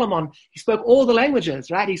 King Solomon, he spoke all the languages,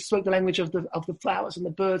 right? He spoke the language of the flowers and the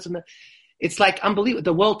birds it's like unbelievable.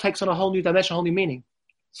 The world takes on a whole new dimension, a whole new meaning.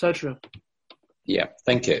 So true. Yeah,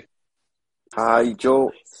 thank you. Hi,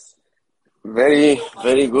 Joe. Very,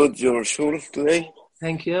 very good, your shul today.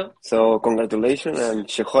 Thank you. So, congratulations, and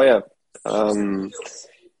Shehoya.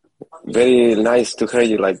 Very nice to hear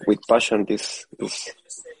you, with passion. This is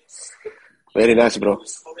very nice, bro.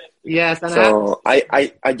 Yes. And so,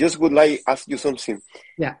 I just would like ask you something.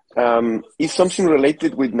 Yeah. Is something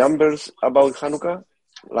related with numbers about Hanukkah?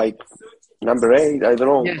 Like number 8, I don't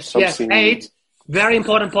know. Yes, 8. Very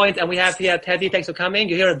important point, and we have here Teddy. Thanks for coming.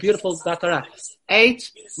 You hear a beautiful Torah.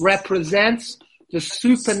 8 represents the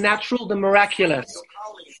supernatural, the miraculous.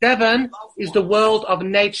 7 is the world of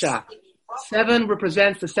nature. 7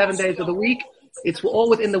 represents the 7 days of the week. It's all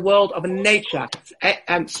within the world of nature.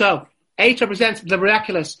 And so 8 represents the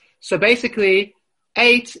miraculous. So basically,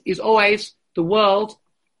 8 is always the world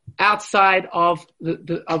outside of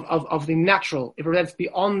the natural. It represents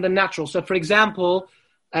beyond the natural. So, for example,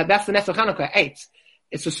 that's the Nes of Hanukkah, 8.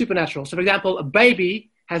 It's the supernatural. So, for example, a baby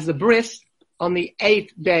has the bris on the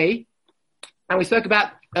 8th day, and we spoke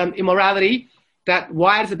about immorality. That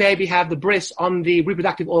why does the baby have the bris on the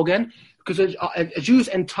reproductive organ? Because a Jew's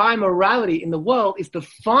entire morality in the world is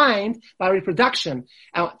defined by reproduction.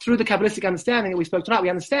 And through the Kabbalistic understanding that we spoke tonight, we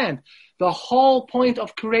understand the whole point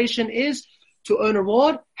of creation is to earn a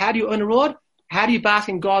reward. How do you earn a reward? How do you bask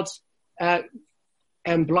in God's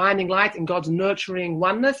blinding light and God's nurturing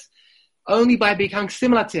oneness? Only by becoming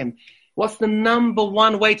similar to Him. What's the number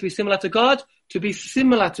one way to be similar to God? To be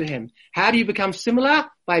similar to Him. How do you become similar?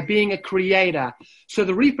 By being a creator. So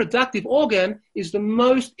the reproductive organ is the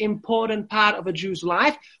most important part of a Jew's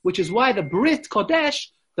life, which is why the Brit Kodesh,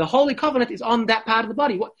 the Holy Covenant, is on that part of the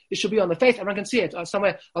body. It should be on the face. Everyone can see it.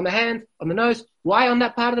 Somewhere on the hand, on the nose. Why on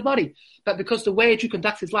that part of the body? But because the way a Jew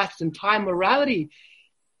conducts his life, his entire morality,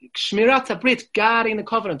 Shmirat HaBrit, guarding the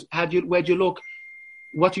covenant. Where do you look?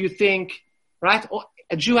 What do you think? Right?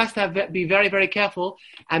 A Jew has to be very, very careful.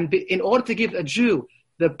 And in order to give a Jew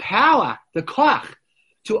the power, the koach,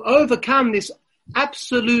 to overcome this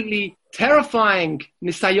absolutely terrifying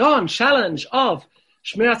nisayon, challenge of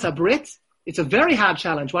Shmirat HaBrit, it's a very hard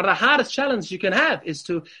challenge. One of the hardest challenges you can have is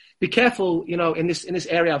to be careful, in this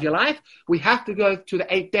area of your life. We have to go to the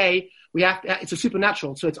 8th day. It's a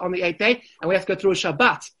supernatural, so it's on the 8th day, and we have to go through a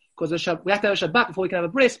Shabbat, because we have to have a Shabbat before we can have a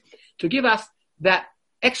bris, to give us that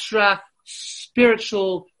extra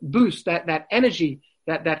spiritual boost, that energy,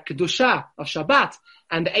 that kedusha of Shabbat,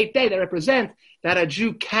 and the 8th day that represent that a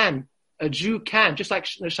Jew can, just like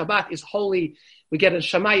the Shabbat is holy, we get a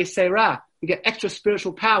Shema Yisera, we get extra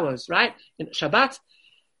spiritual powers, right? In Shabbat.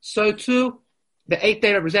 So too, the 8th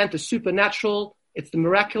day represents the supernatural, it's the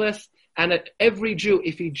miraculous, and that every Jew,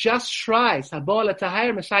 if he just tries,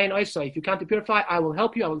 if you come to purify, I will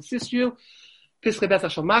help you, I will assist you.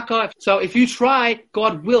 So if you try,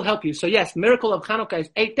 God will help you. So yes, miracle of Hanukkah is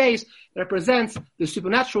 8 days, represents the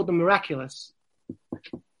supernatural, the miraculous.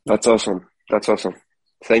 That's awesome.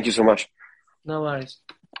 Thank you so much. No worries.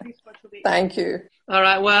 Thank you. All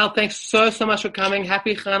right. Well, thanks so much for coming.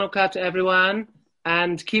 Happy Hanukkah to everyone,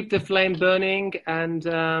 and keep the flame burning. And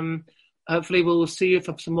hopefully, we'll see you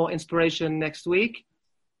for some more inspiration next week.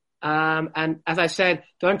 And as I said,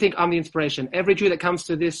 don't think I'm the inspiration. Every Jew that comes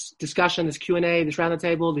to this discussion, this Q&A, this round the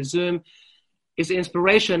table, this Zoom, is the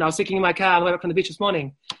inspiration. I was sitting in my car on the way back from the beach this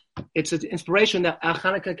morning. It's an inspiration that our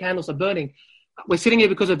Hanukkah candles are burning. We're sitting here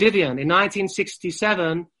because of Vivian. In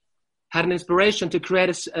 1967, had an inspiration to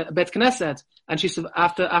create a Bet Knesset, and she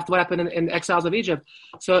after what happened in the exiles of Egypt.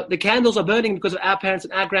 So the candles are burning because of our parents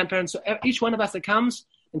and our grandparents. So each one of us that comes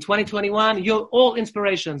in 2021, you're all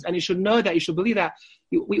inspirations, and you should know that. You should believe that.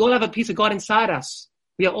 We all have a piece of God inside us.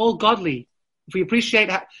 We are all godly. If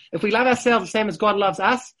we love ourselves the same as God loves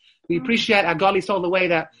us, we appreciate our godly soul the way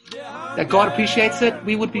that God appreciates it,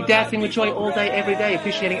 we would be dancing with joy all day, every day,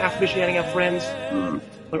 appreciating us, appreciating our friends.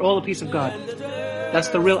 We're all a piece of God. That's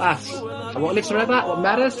the real us. And what lives forever, what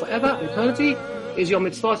matters forever, eternity, is your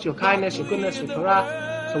mitzvot, your kindness, your goodness, your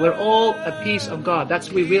Torah. So we're all a piece of God. That's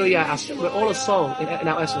who we really are. We're all a soul in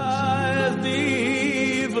our essence.